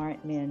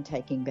aren't men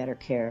taking better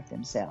care of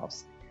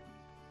themselves.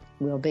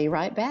 We'll be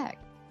right back.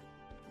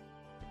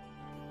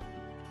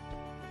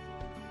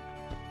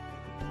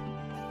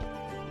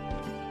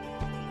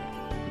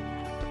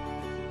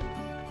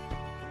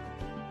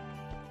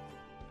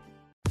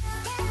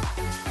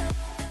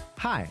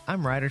 Hi,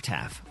 I'm Ryder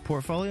Taff,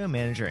 Portfolio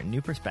Manager at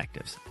New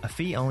Perspectives, a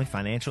fee-only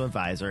financial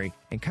advisory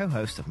and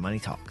co-host of Money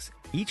Talks.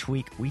 Each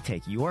week, we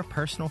take your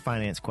personal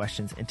finance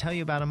questions and tell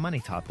you about a money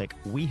topic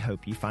we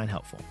hope you find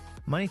helpful.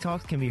 Money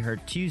Talks can be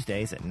heard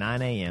Tuesdays at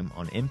 9 a.m.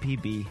 on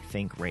MPB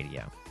Think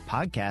Radio.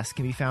 Podcasts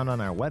can be found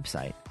on our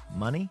website,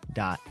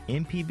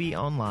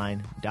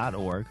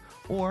 money.mpbonline.org,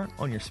 or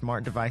on your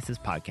smart device's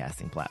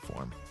podcasting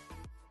platform.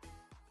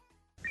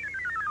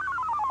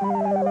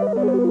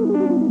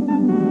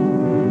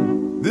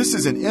 This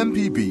is an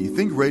MPB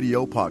Think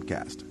Radio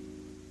podcast.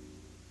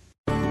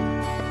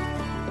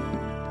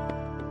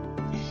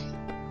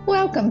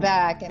 Welcome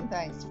back, and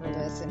thanks for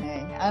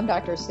listening. I'm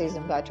Dr.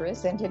 Susan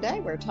Buttross, and today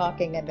we're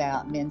talking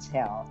about men's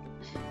health.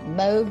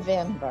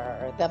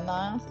 Movember, the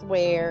month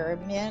where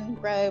men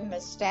grow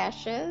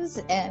mustaches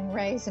and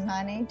raise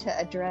money to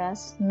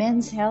address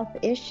men's health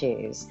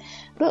issues.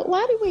 But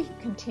why do we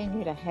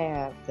continue to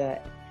have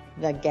the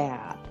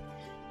gap?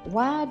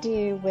 Why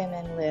do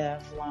women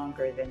live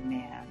longer than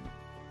men?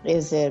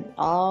 Is it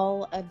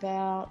all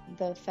about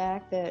the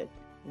fact that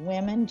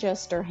women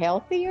just are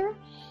healthier?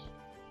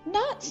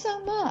 Not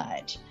so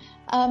much.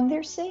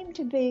 There seem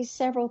to be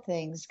several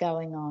things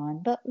going on,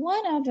 but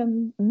one of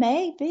them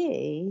may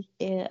be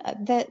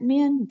that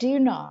men do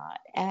not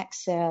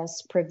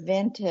access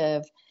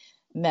preventive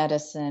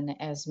medicine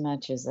as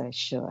much as they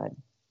should.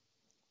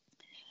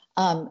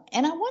 And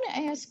I want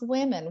to ask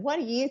women, what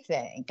do you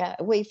think?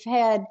 We've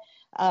had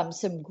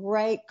some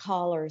great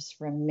callers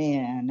from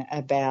men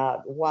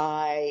about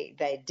why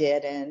they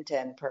didn't,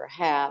 and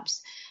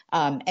perhaps,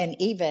 and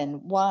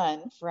even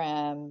one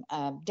from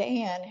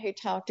Dan who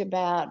talked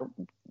about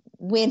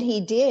when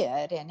he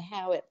did and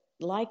how it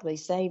likely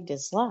saved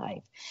his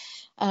life.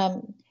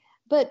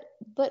 But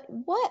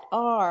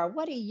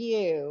what do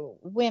you,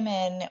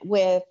 women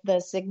with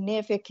the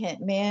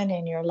significant men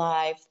in your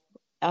life,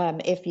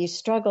 if you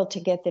struggle to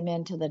get them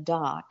into the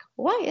doc,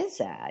 why is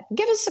that?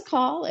 Give us a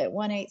call at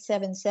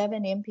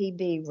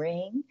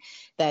 1-877-MPB-RING.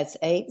 That's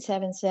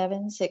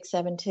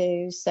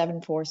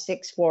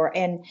 877-672-7464.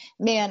 And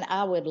men,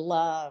 I would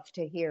love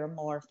to hear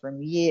more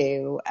from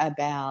you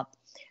about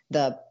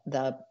the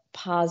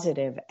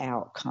positive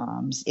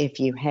outcomes, if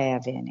you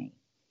have any.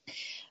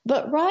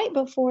 But right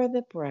before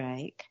the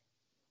break,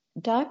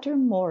 Dr.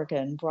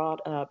 Morgan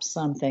brought up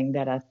something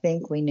that I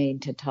think we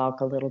need to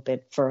talk a little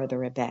bit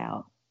further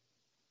about.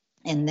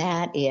 And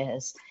that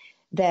is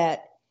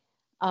that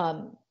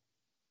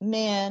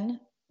men,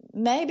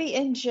 maybe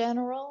in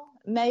general,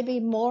 maybe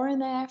more in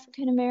the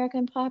African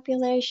American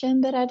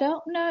population, but I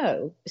don't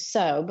know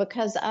so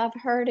because I've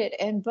heard it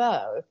in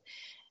both,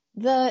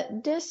 the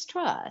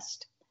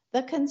distrust,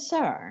 the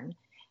concern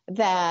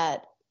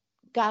that,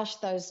 gosh,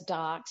 those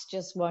docs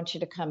just want you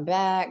to come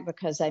back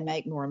because they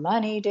make more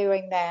money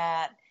doing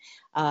that.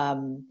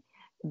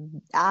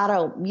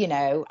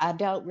 I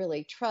don't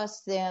really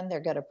trust them. They're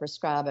going to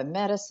prescribe a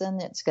medicine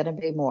that's going to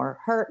be more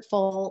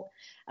hurtful.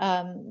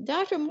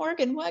 Dr.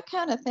 Morgan, what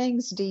kind of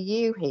things do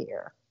you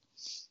hear?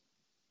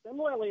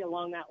 Similarly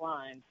along that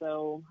line.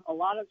 So a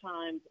lot of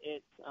times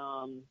it's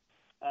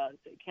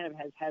kind of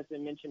has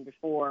been mentioned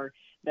before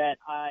that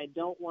I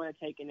don't want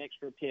to take an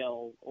extra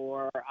pill,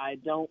 or I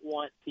don't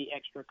want the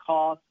extra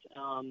cost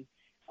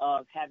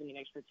of having an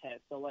extra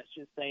test. So let's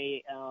just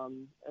say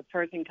a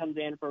person comes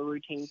in for a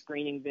routine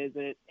screening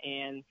visit,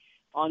 and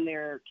on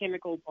their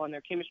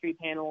chemistry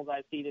panels,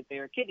 I see that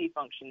their kidney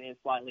function is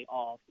slightly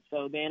off.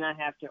 So then I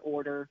have to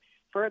order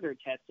further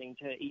testing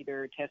to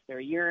either test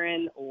their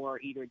urine or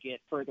either get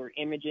further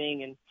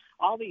imaging. And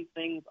all these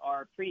things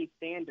are pretty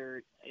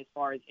standard as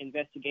far as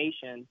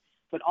investigation,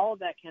 but all of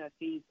that kind of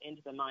feeds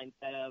into the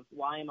mindset of,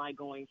 why am I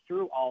going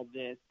through all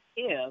this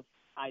if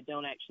I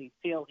don't actually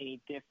feel any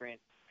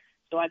different?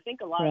 So I think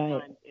a lot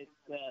of times it's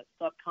the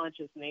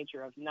subconscious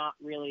nature of not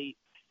really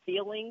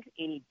feeling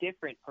any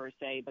different per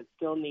se, but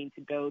still need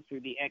to go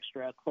through the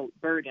extra, quote,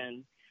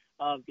 burden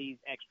of these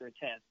extra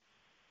tests.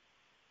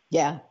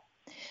 Yeah,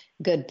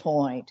 good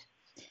point.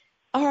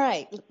 All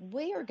right,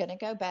 we are going to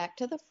go back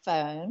to the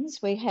phones.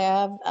 We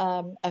have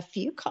a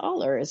few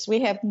callers.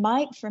 We have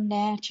Mike from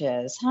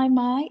Natchez. Hi,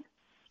 Mike.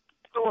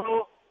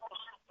 Hello.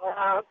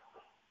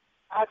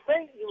 I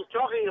think you were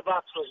talking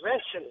about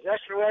prevention. Is that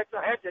correct?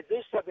 I had to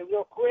do something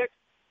real quick,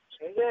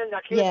 and then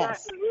I came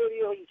back to the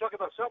radio, and you talking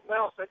about something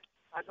else that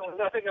I know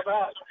nothing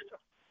about.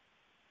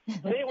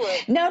 Anyway.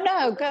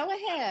 No, go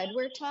ahead.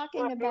 We're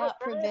talking about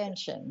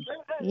prevention.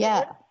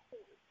 Yeah.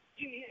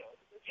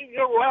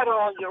 You're right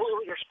on.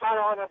 You're spot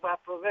on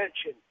about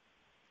prevention.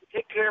 We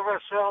take care of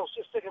ourselves.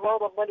 Just think of all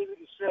the money we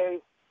can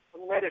save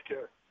from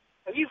Medicare.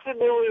 Are you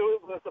familiar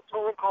with the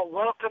program called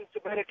Welcome to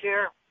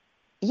Medicare?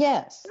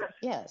 Yes.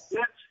 Yeah.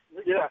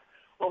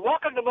 Well,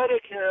 Welcome to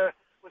Medicare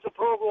was a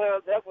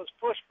program that was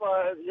pushed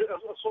by the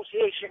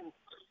association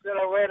that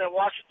I ran in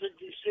Washington,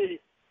 D.C.,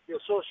 the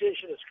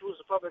Association of Schools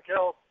of Public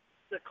Health,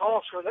 that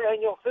calls for an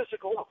annual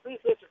physical, a free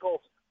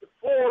physical,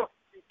 before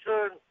you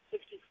turn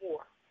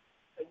 64.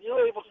 And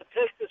you're able to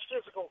take this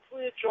physical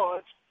free of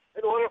charge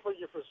in order for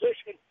your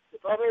physician, your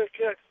primary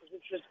care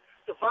physician,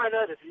 to find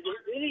out if you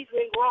did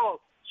anything wrong.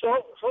 So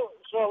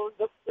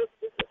the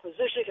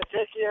physician can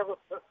take care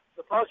of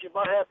the problems you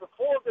might have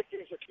before it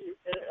becomes acute.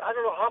 And I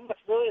don't know how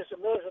much millions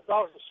and millions of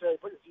dollars to save,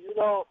 but you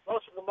know,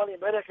 most of the money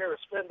Medicare is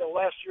spent the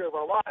last year of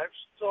our lives.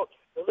 So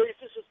at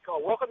least this is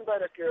called Welcome to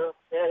Medicare,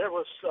 and it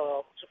was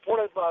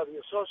supported by the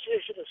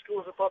Association of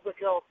Schools of Public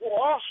Health, who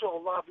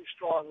also lobby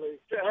strongly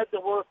to add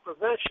the word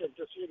prevention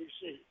to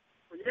CDC.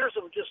 For years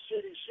it was just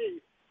CDC,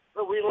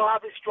 but we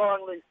lobby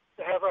strongly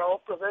to have our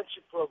own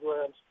prevention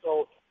programs.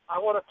 So I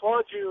want to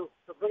applaud you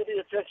for bringing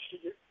the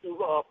attention to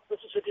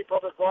Mississippi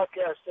Public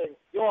Broadcasting.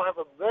 You all have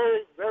a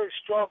very, very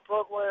strong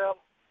program,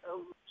 a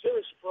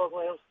series of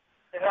programs,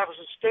 and have a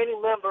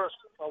sustaining member.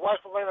 My wife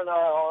Elena and I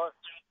are,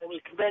 and we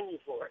commend you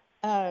for it.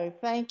 Oh,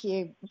 thank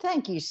you.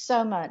 Thank you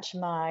so much,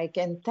 Mike,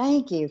 and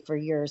thank you for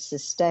your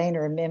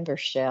sustainer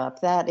membership.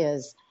 That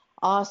is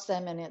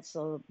awesome, and it's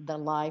the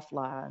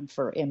lifeline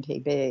for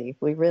MPB.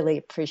 We really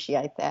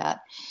appreciate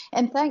that.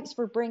 And thanks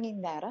for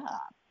bringing that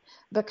up,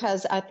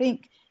 because I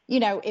think,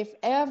 if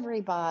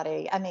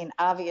everybody,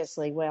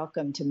 obviously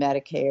Welcome to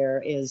Medicare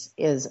is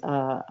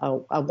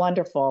a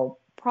wonderful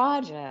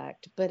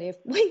project, but if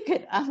we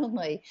could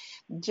only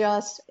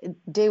just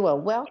do a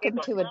welcome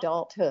to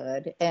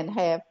adulthood and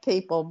have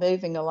people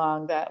moving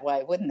along that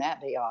way, wouldn't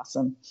that be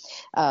awesome,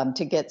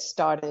 to get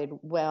started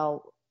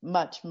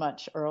much,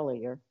 much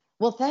earlier.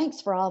 Well, thanks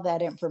for all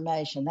that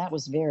information. That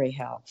was very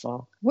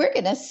helpful. We're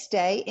going to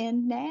stay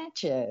in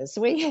Natchez.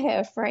 We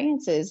have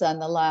Francis on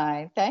the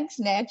line. Thanks,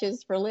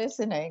 Natchez, for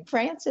listening.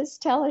 Francis,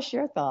 tell us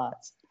your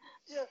thoughts.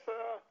 Yes,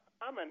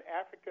 I'm an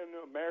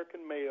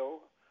African-American male.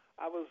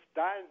 I was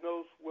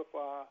diagnosed with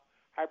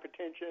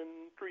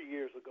hypertension 3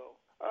 years ago.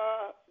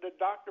 The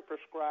doctor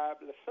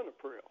prescribed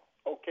lisinopril.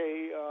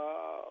 Okay,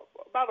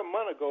 about a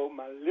month ago,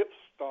 my lips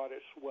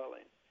started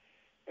swelling.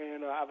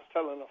 And I was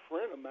telling a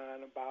friend of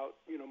mine about,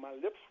 my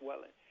lips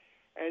swelling.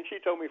 And she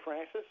told me,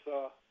 Francis,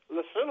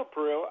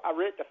 lisinopril, I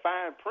read the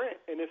fine print,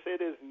 and it said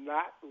it is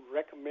not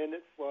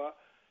recommended for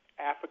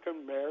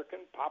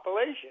African-American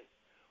population.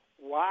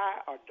 Why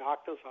are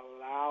doctors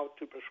allowed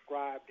to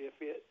prescribe it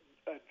if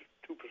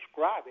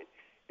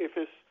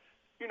it's,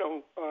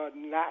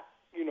 not,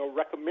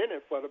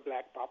 recommended for the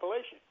black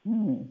population?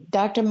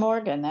 Dr.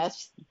 Morgan,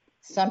 that's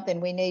something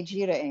we need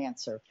you to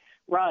answer.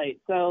 Right.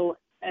 So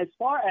as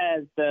far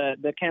as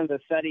the kind of the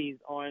studies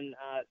on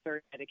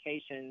certain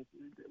medications,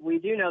 we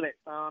do know that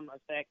some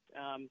affect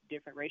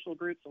different racial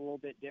groups a little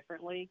bit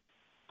differently.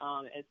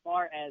 As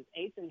far as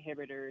ACE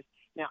inhibitors,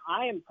 now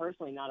I am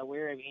personally not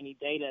aware of any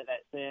data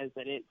that says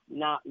that it's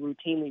not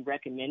routinely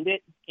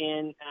recommended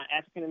in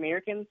African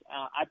Americans.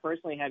 I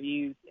personally have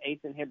used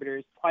ACE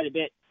inhibitors quite a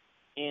bit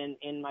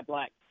in my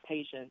black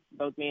patients,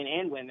 both men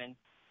and women.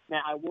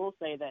 Now, I will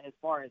say that as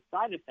far as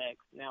side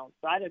effects,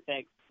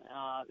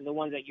 the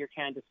ones that you're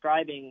kind of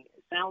describing,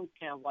 sounds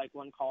kind of like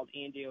one called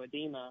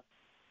angioedema.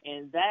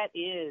 And that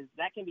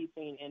can be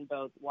seen in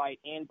both white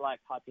and black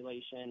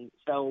population.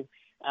 So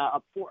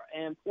an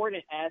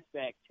important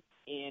aspect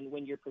in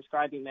when you're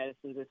prescribing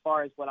medicines, as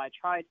far as what I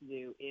try to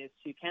do, is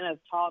to kind of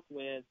talk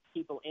with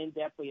people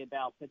in-depthly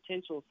about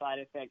potential side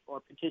effects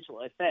or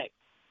potential effects.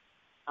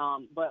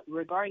 But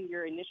regarding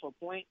your initial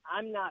point,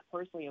 I'm not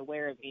personally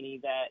aware of any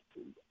that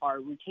are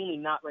routinely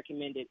not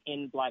recommended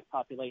in black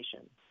population.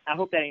 I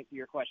hope that answered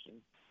your question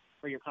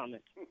or your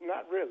comment.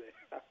 Not really.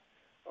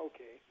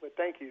 Okay, but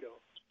thank you, though.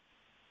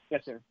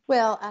 Yes, sir.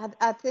 Well,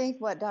 I think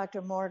what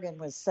Dr. Morgan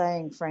was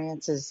saying,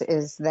 Francis,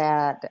 is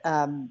that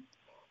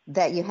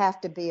that you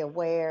have to be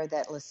aware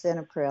that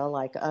lisinopril,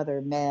 like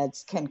other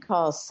meds, can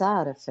cause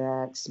side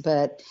effects.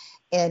 But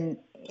in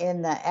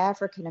the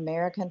African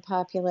American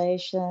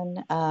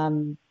population,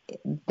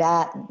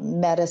 that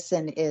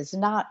medicine is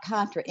not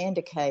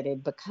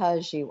contraindicated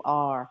because you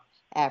are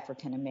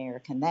African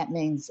American. That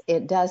means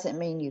it doesn't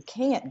mean you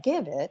can't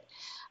give it.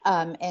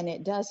 And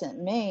it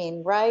doesn't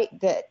mean, right,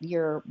 that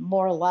you're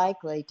more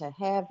likely to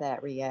have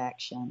that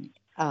reaction.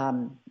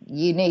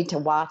 You need to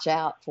watch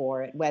out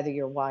for it, whether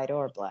you're white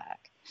or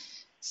black.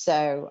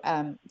 So,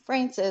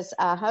 Francis,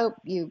 I hope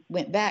you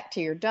went back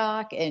to your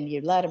doc and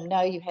you let them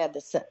know you had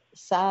the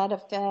side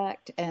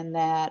effect and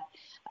that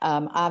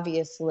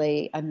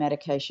obviously a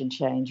medication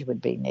change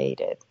would be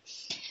needed.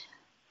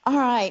 All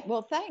right.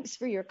 Well, thanks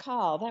for your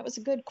call. That was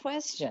a good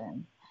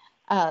question.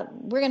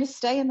 We're going to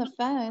stay in the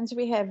phones.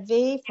 We have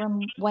V from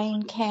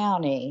Wayne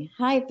County.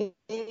 Hi,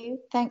 V.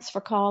 Thanks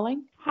for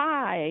calling.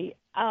 Hi.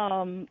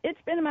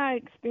 It's been my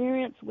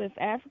experience with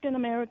African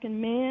American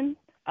men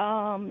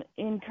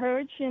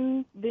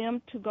encouraging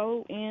them to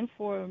go in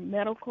for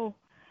medical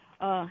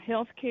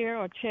health care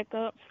or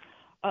checkups.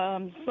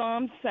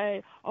 Some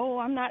say, "Oh,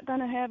 I'm not going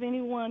to have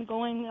anyone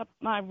going up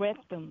my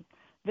rectum."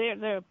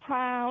 They're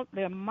proud.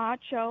 They're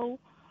macho.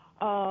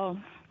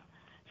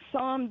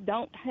 Some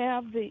don't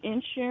have the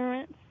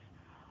insurance.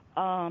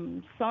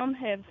 Some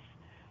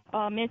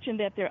have mentioned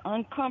that they're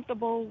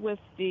uncomfortable with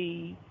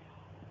the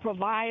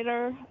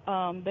provider.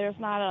 There's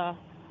not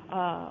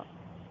a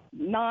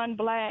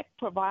non-black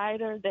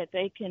provider that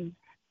they can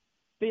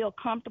feel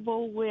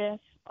comfortable with.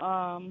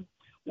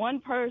 One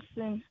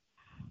person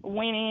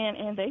went in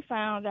and they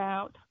found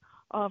out,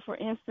 for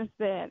instance,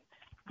 that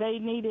they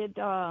needed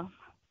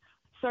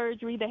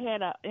surgery. They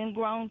had an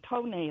ingrown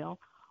toenail.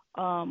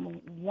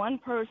 One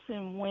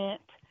person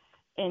went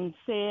and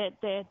said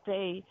that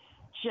they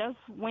just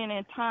went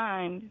in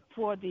time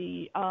for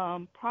the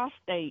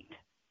prostate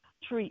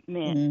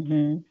treatment.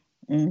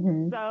 Mm-hmm.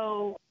 Mm-hmm.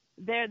 So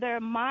they're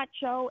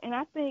macho, and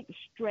I think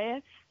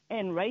stress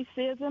and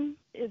racism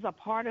is a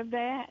part of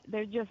that.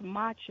 They're just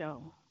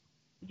macho.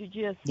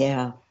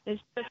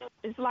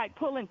 It's like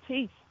pulling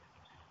teeth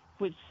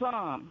with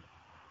some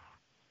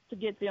to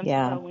get them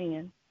to go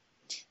in.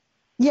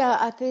 Yeah,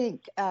 I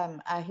think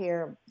I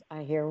hear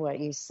what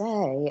you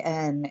say,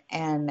 and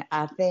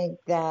I think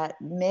that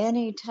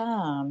many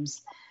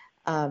times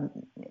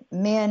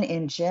men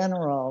in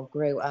general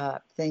grew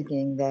up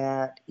thinking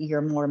that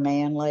you're more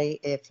manly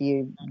if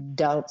you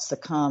don't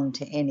succumb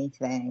to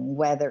anything,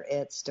 whether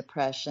it's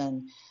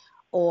depression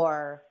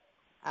or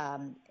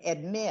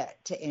admit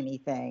to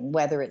anything,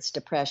 whether it's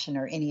depression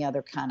or any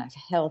other kind of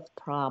health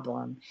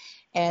problem,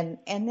 and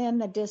then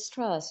the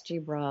distrust you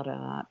brought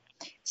up.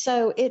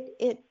 So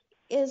it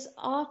is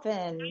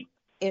often,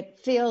 it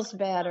feels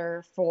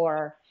better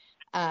for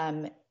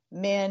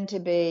men to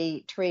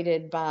be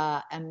treated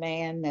by a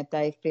man that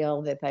they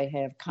feel that they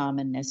have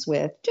commonness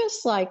with,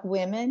 just like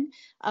women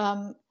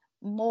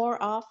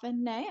more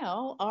often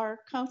now are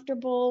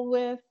comfortable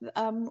with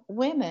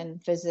women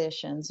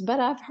physicians.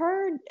 But I've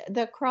heard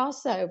the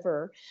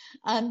crossover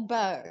on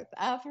both.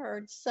 I've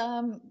heard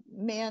some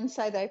men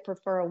say they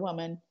prefer a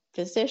woman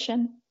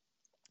physician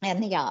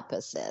and the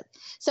opposite.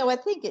 So I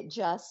think it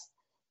just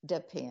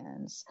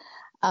depends.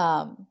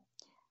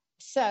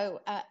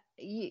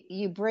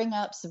 You bring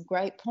up some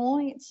great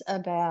points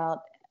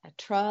about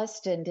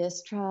trust and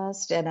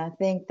distrust, and I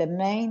think the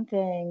main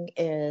thing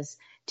is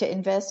to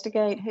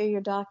investigate who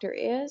your doctor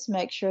is,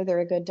 make sure they're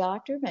a good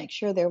doctor, make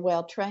sure they're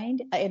well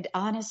trained. It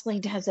honestly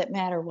doesn't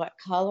matter what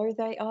color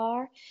they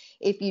are.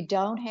 If you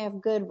don't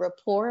have good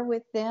rapport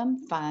with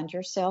them, find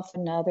yourself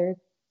another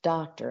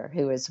doctor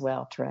who is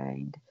well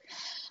trained.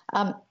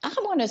 I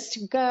want us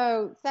to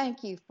go.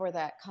 Thank you for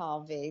that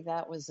call, V.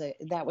 That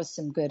was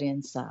some good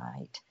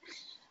insight.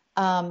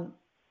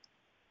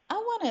 I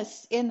want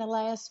us in the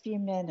last few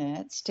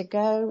minutes to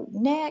go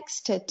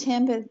next to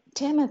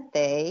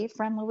Timothy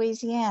from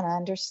Louisiana. I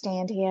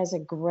understand he has a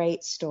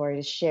great story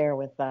to share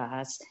with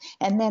us.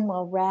 And then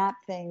we'll wrap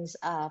things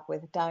up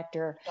with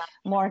Dr.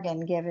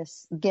 Morgan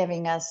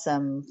giving us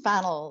some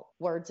final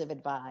words of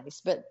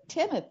advice. But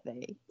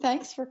Timothy,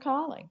 thanks for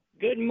calling.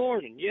 Good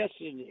morning. Yes,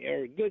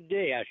 or good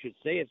day, I should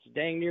say. It's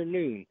dang near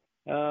noon.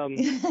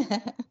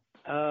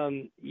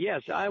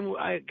 Yes,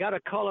 I got a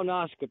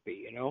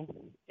colonoscopy,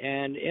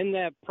 and in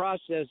that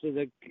process of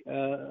the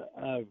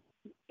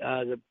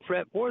the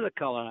prep for the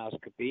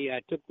colonoscopy,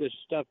 I took this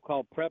stuff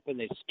called prep, and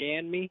they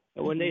scanned me.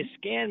 And when they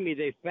scanned me,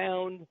 they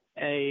found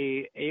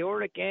a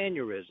aortic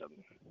aneurysm.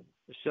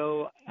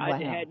 So I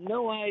had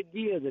no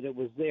idea that it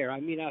was there. I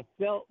mean, I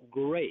felt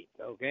great,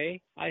 okay?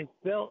 I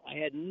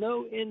had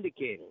no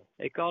indicator.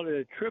 They called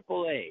it a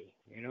AAA,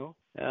 you know?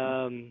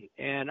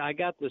 And I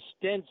got the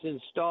stents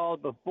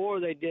installed before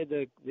they did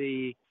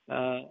the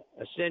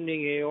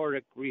ascending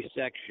aortic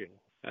resection.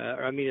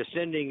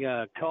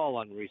 Ascending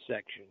colon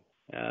resection.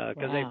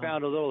 Because they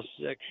found a little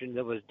section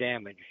that was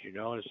damaged, you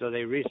know, and so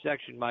they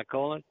resectioned my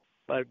colon.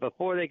 But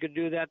before they could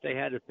do that, they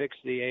had to fix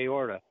the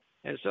aorta.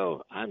 And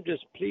so I'm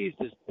just pleased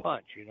as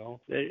punch, you know,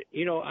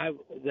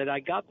 that I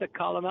got the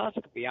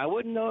colonoscopy. I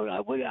wouldn't know.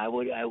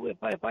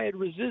 If I had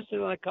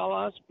resisted my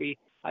colonoscopy,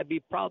 I'd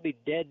be probably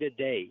dead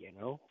today, you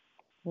know.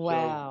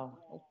 Wow.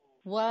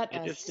 What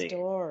a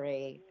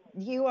story.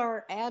 You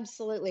are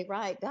absolutely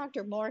right.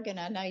 Dr. Morgan,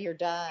 I know you're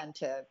dying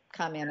to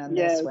comment on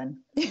this one.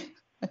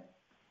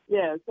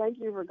 Yes, thank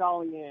you for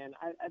calling in.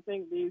 I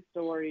think these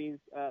stories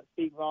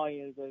speak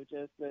volumes of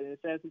just the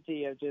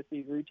necessity of just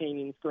these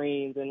routine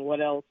screens and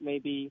what else may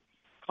be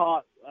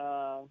caught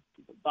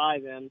by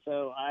them.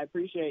 So I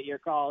appreciate your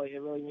call. It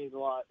really means a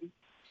lot.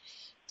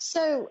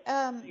 So,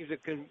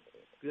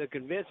 that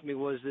convinced me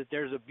was that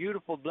there's a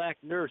beautiful black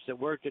nurse that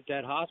worked at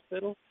that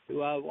hospital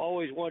who I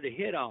always wanted to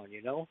hit on,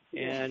 you know.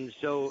 And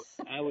so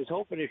I was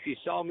hoping if she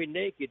saw me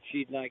naked,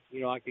 she'd like, you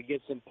know, I could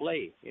get some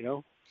play, you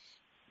know.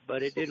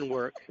 But it didn't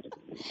work.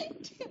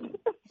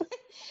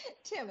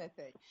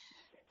 Timothy,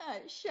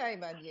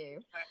 shame on you.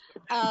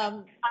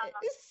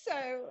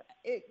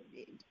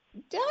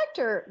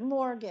 Dr.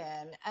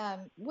 Morgan,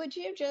 would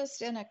you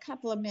just in a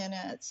couple of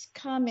minutes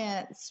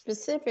comment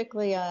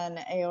specifically on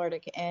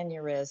aortic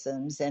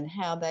aneurysms and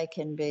how they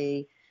can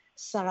be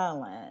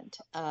silent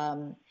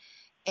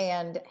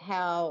and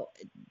how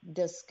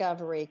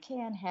discovery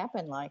can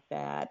happen like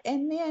that?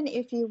 And then,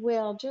 if you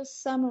will,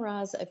 just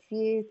summarize a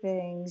few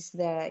things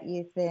that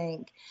you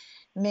think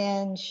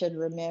men should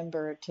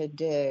remember to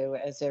do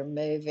as they're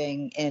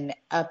moving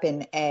up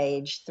in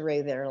age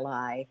through their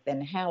life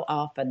and how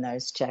often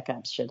those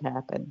checkups should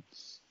happen.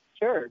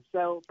 Sure.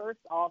 So first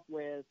off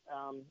with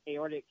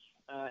aortic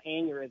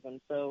aneurysm.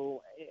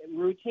 So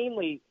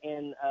routinely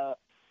in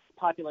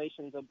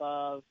populations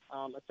above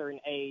a certain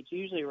age,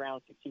 usually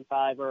around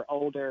 65 or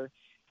older,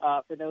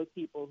 for those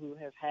people who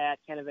have had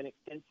kind of an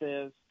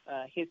extensive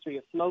history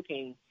of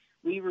smoking,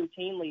 we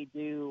routinely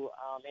do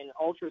an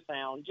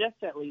ultrasound just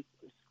to at least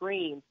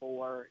screen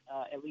for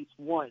at least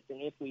once.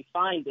 And if we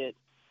find it,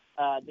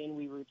 then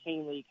we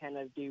routinely kind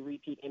of do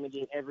repeat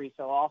imaging every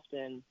so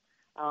often.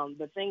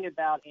 The thing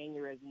about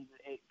aneurysms,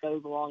 it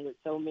goes along with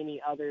so many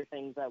other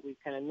things that we've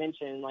kind of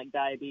mentioned, like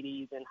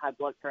diabetes and high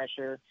blood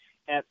pressure,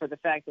 for the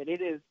fact that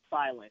it is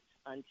silent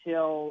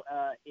until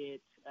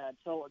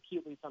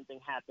acutely something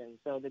happens.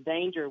 So the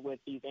danger with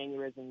these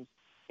aneurysms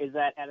is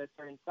that at a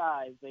certain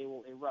size, they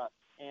will erupt.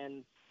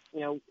 And, you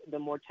know, the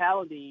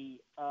mortality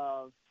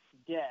of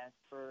death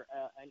for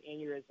an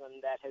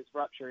aneurysm that has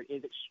ruptured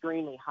is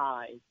extremely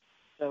high.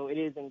 So it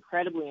is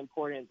incredibly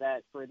important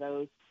that for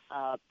those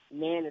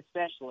men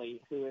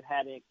especially who have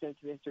had an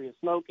extensive history of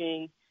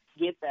smoking,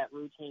 get that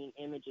routine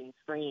imaging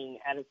screening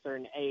at a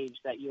certain age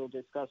that you'll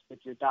discuss with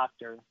your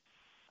doctor.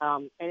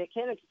 And it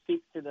kind of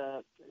speaks to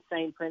the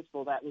same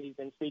principle that we've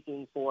been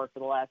speaking for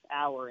the last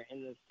hour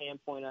in the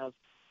standpoint of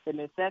the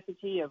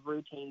necessity of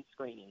routine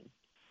screening.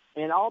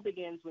 And it all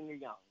begins when you're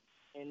young,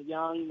 and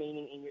young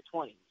meaning in your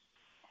 20s.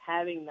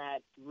 Having that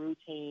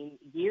routine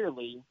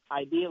yearly,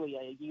 ideally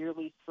a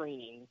yearly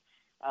screening,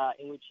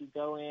 in which you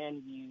go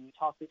in, you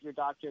talk with your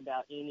doctor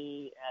about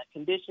any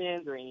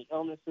conditions or any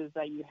illnesses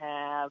that you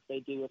have. They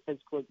do a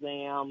physical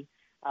exam.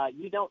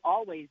 You don't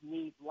always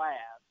need labs.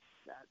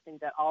 I think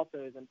that also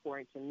is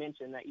important to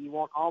mention, that you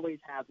won't always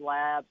have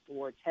labs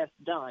or tests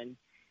done.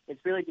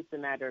 It's really just a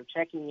matter of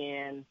checking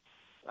in,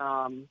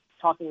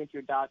 talking with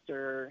your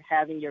doctor,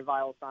 having your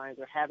vital signs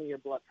or having your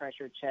blood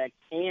pressure checked,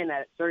 and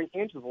at certain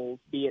intervals,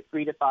 be it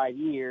 3 to 5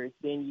 years,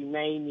 then you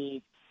may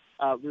need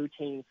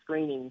routine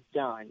screenings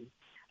done.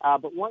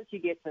 But once you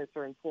get to a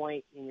certain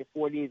point in your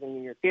 40s and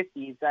in your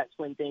 50s, that's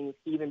when things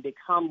even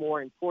become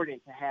more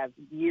important to have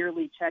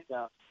yearly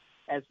checkups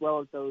as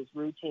well as those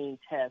routine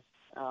tests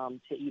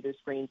to either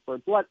screen for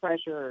blood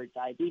pressure or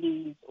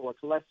diabetes or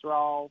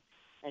cholesterol,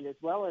 and as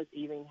well as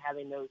even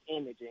having those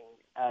imaging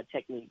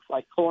techniques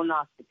like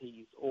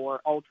colonoscopies or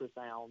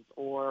ultrasounds,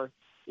 or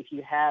if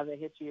you have a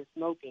history of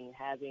smoking,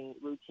 having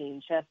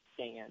routine chest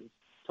scans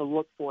to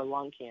look for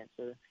lung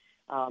cancer.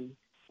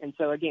 And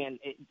so, again,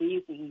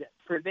 these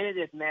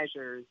preventative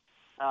measures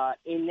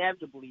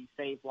inevitably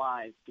save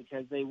lives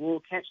because they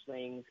will catch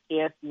things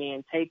if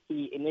men take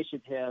the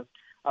initiative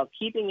of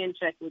keeping in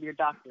check with your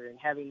doctor and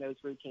having those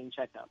routine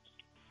checkups.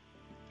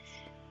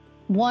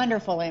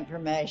 Wonderful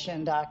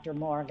information, Dr.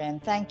 Morgan.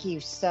 Thank you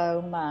so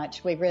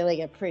much. We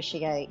really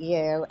appreciate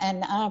you.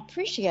 And I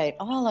appreciate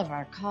all of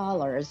our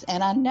callers.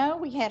 And I know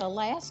we had a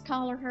last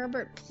caller,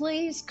 Herbert.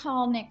 Please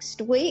call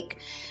next week.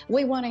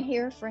 We want to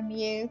hear from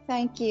you.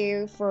 Thank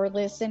you for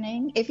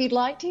listening. If you'd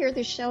like to hear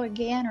the show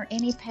again or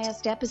any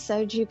past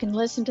episodes, you can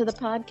listen to the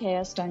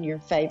podcast on your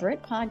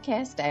favorite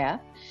podcast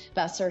app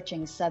by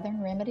searching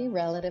Southern Remedy,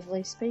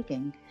 Relatively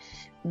Speaking.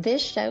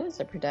 This show is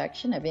a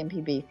production of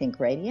MPB Think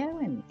Radio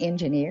and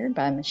engineered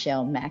by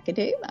Michelle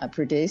McAdoo, my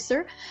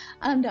producer.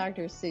 I'm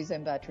Dr.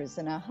 Susan Buttross,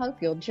 and I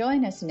hope you'll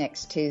join us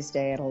next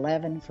Tuesday at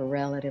 11 for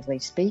Relatively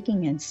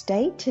Speaking, and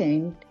stay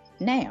tuned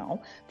now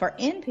for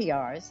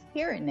NPR's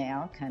Here and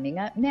Now coming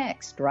up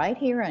next, right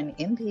here on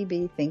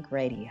MPB Think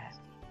Radio.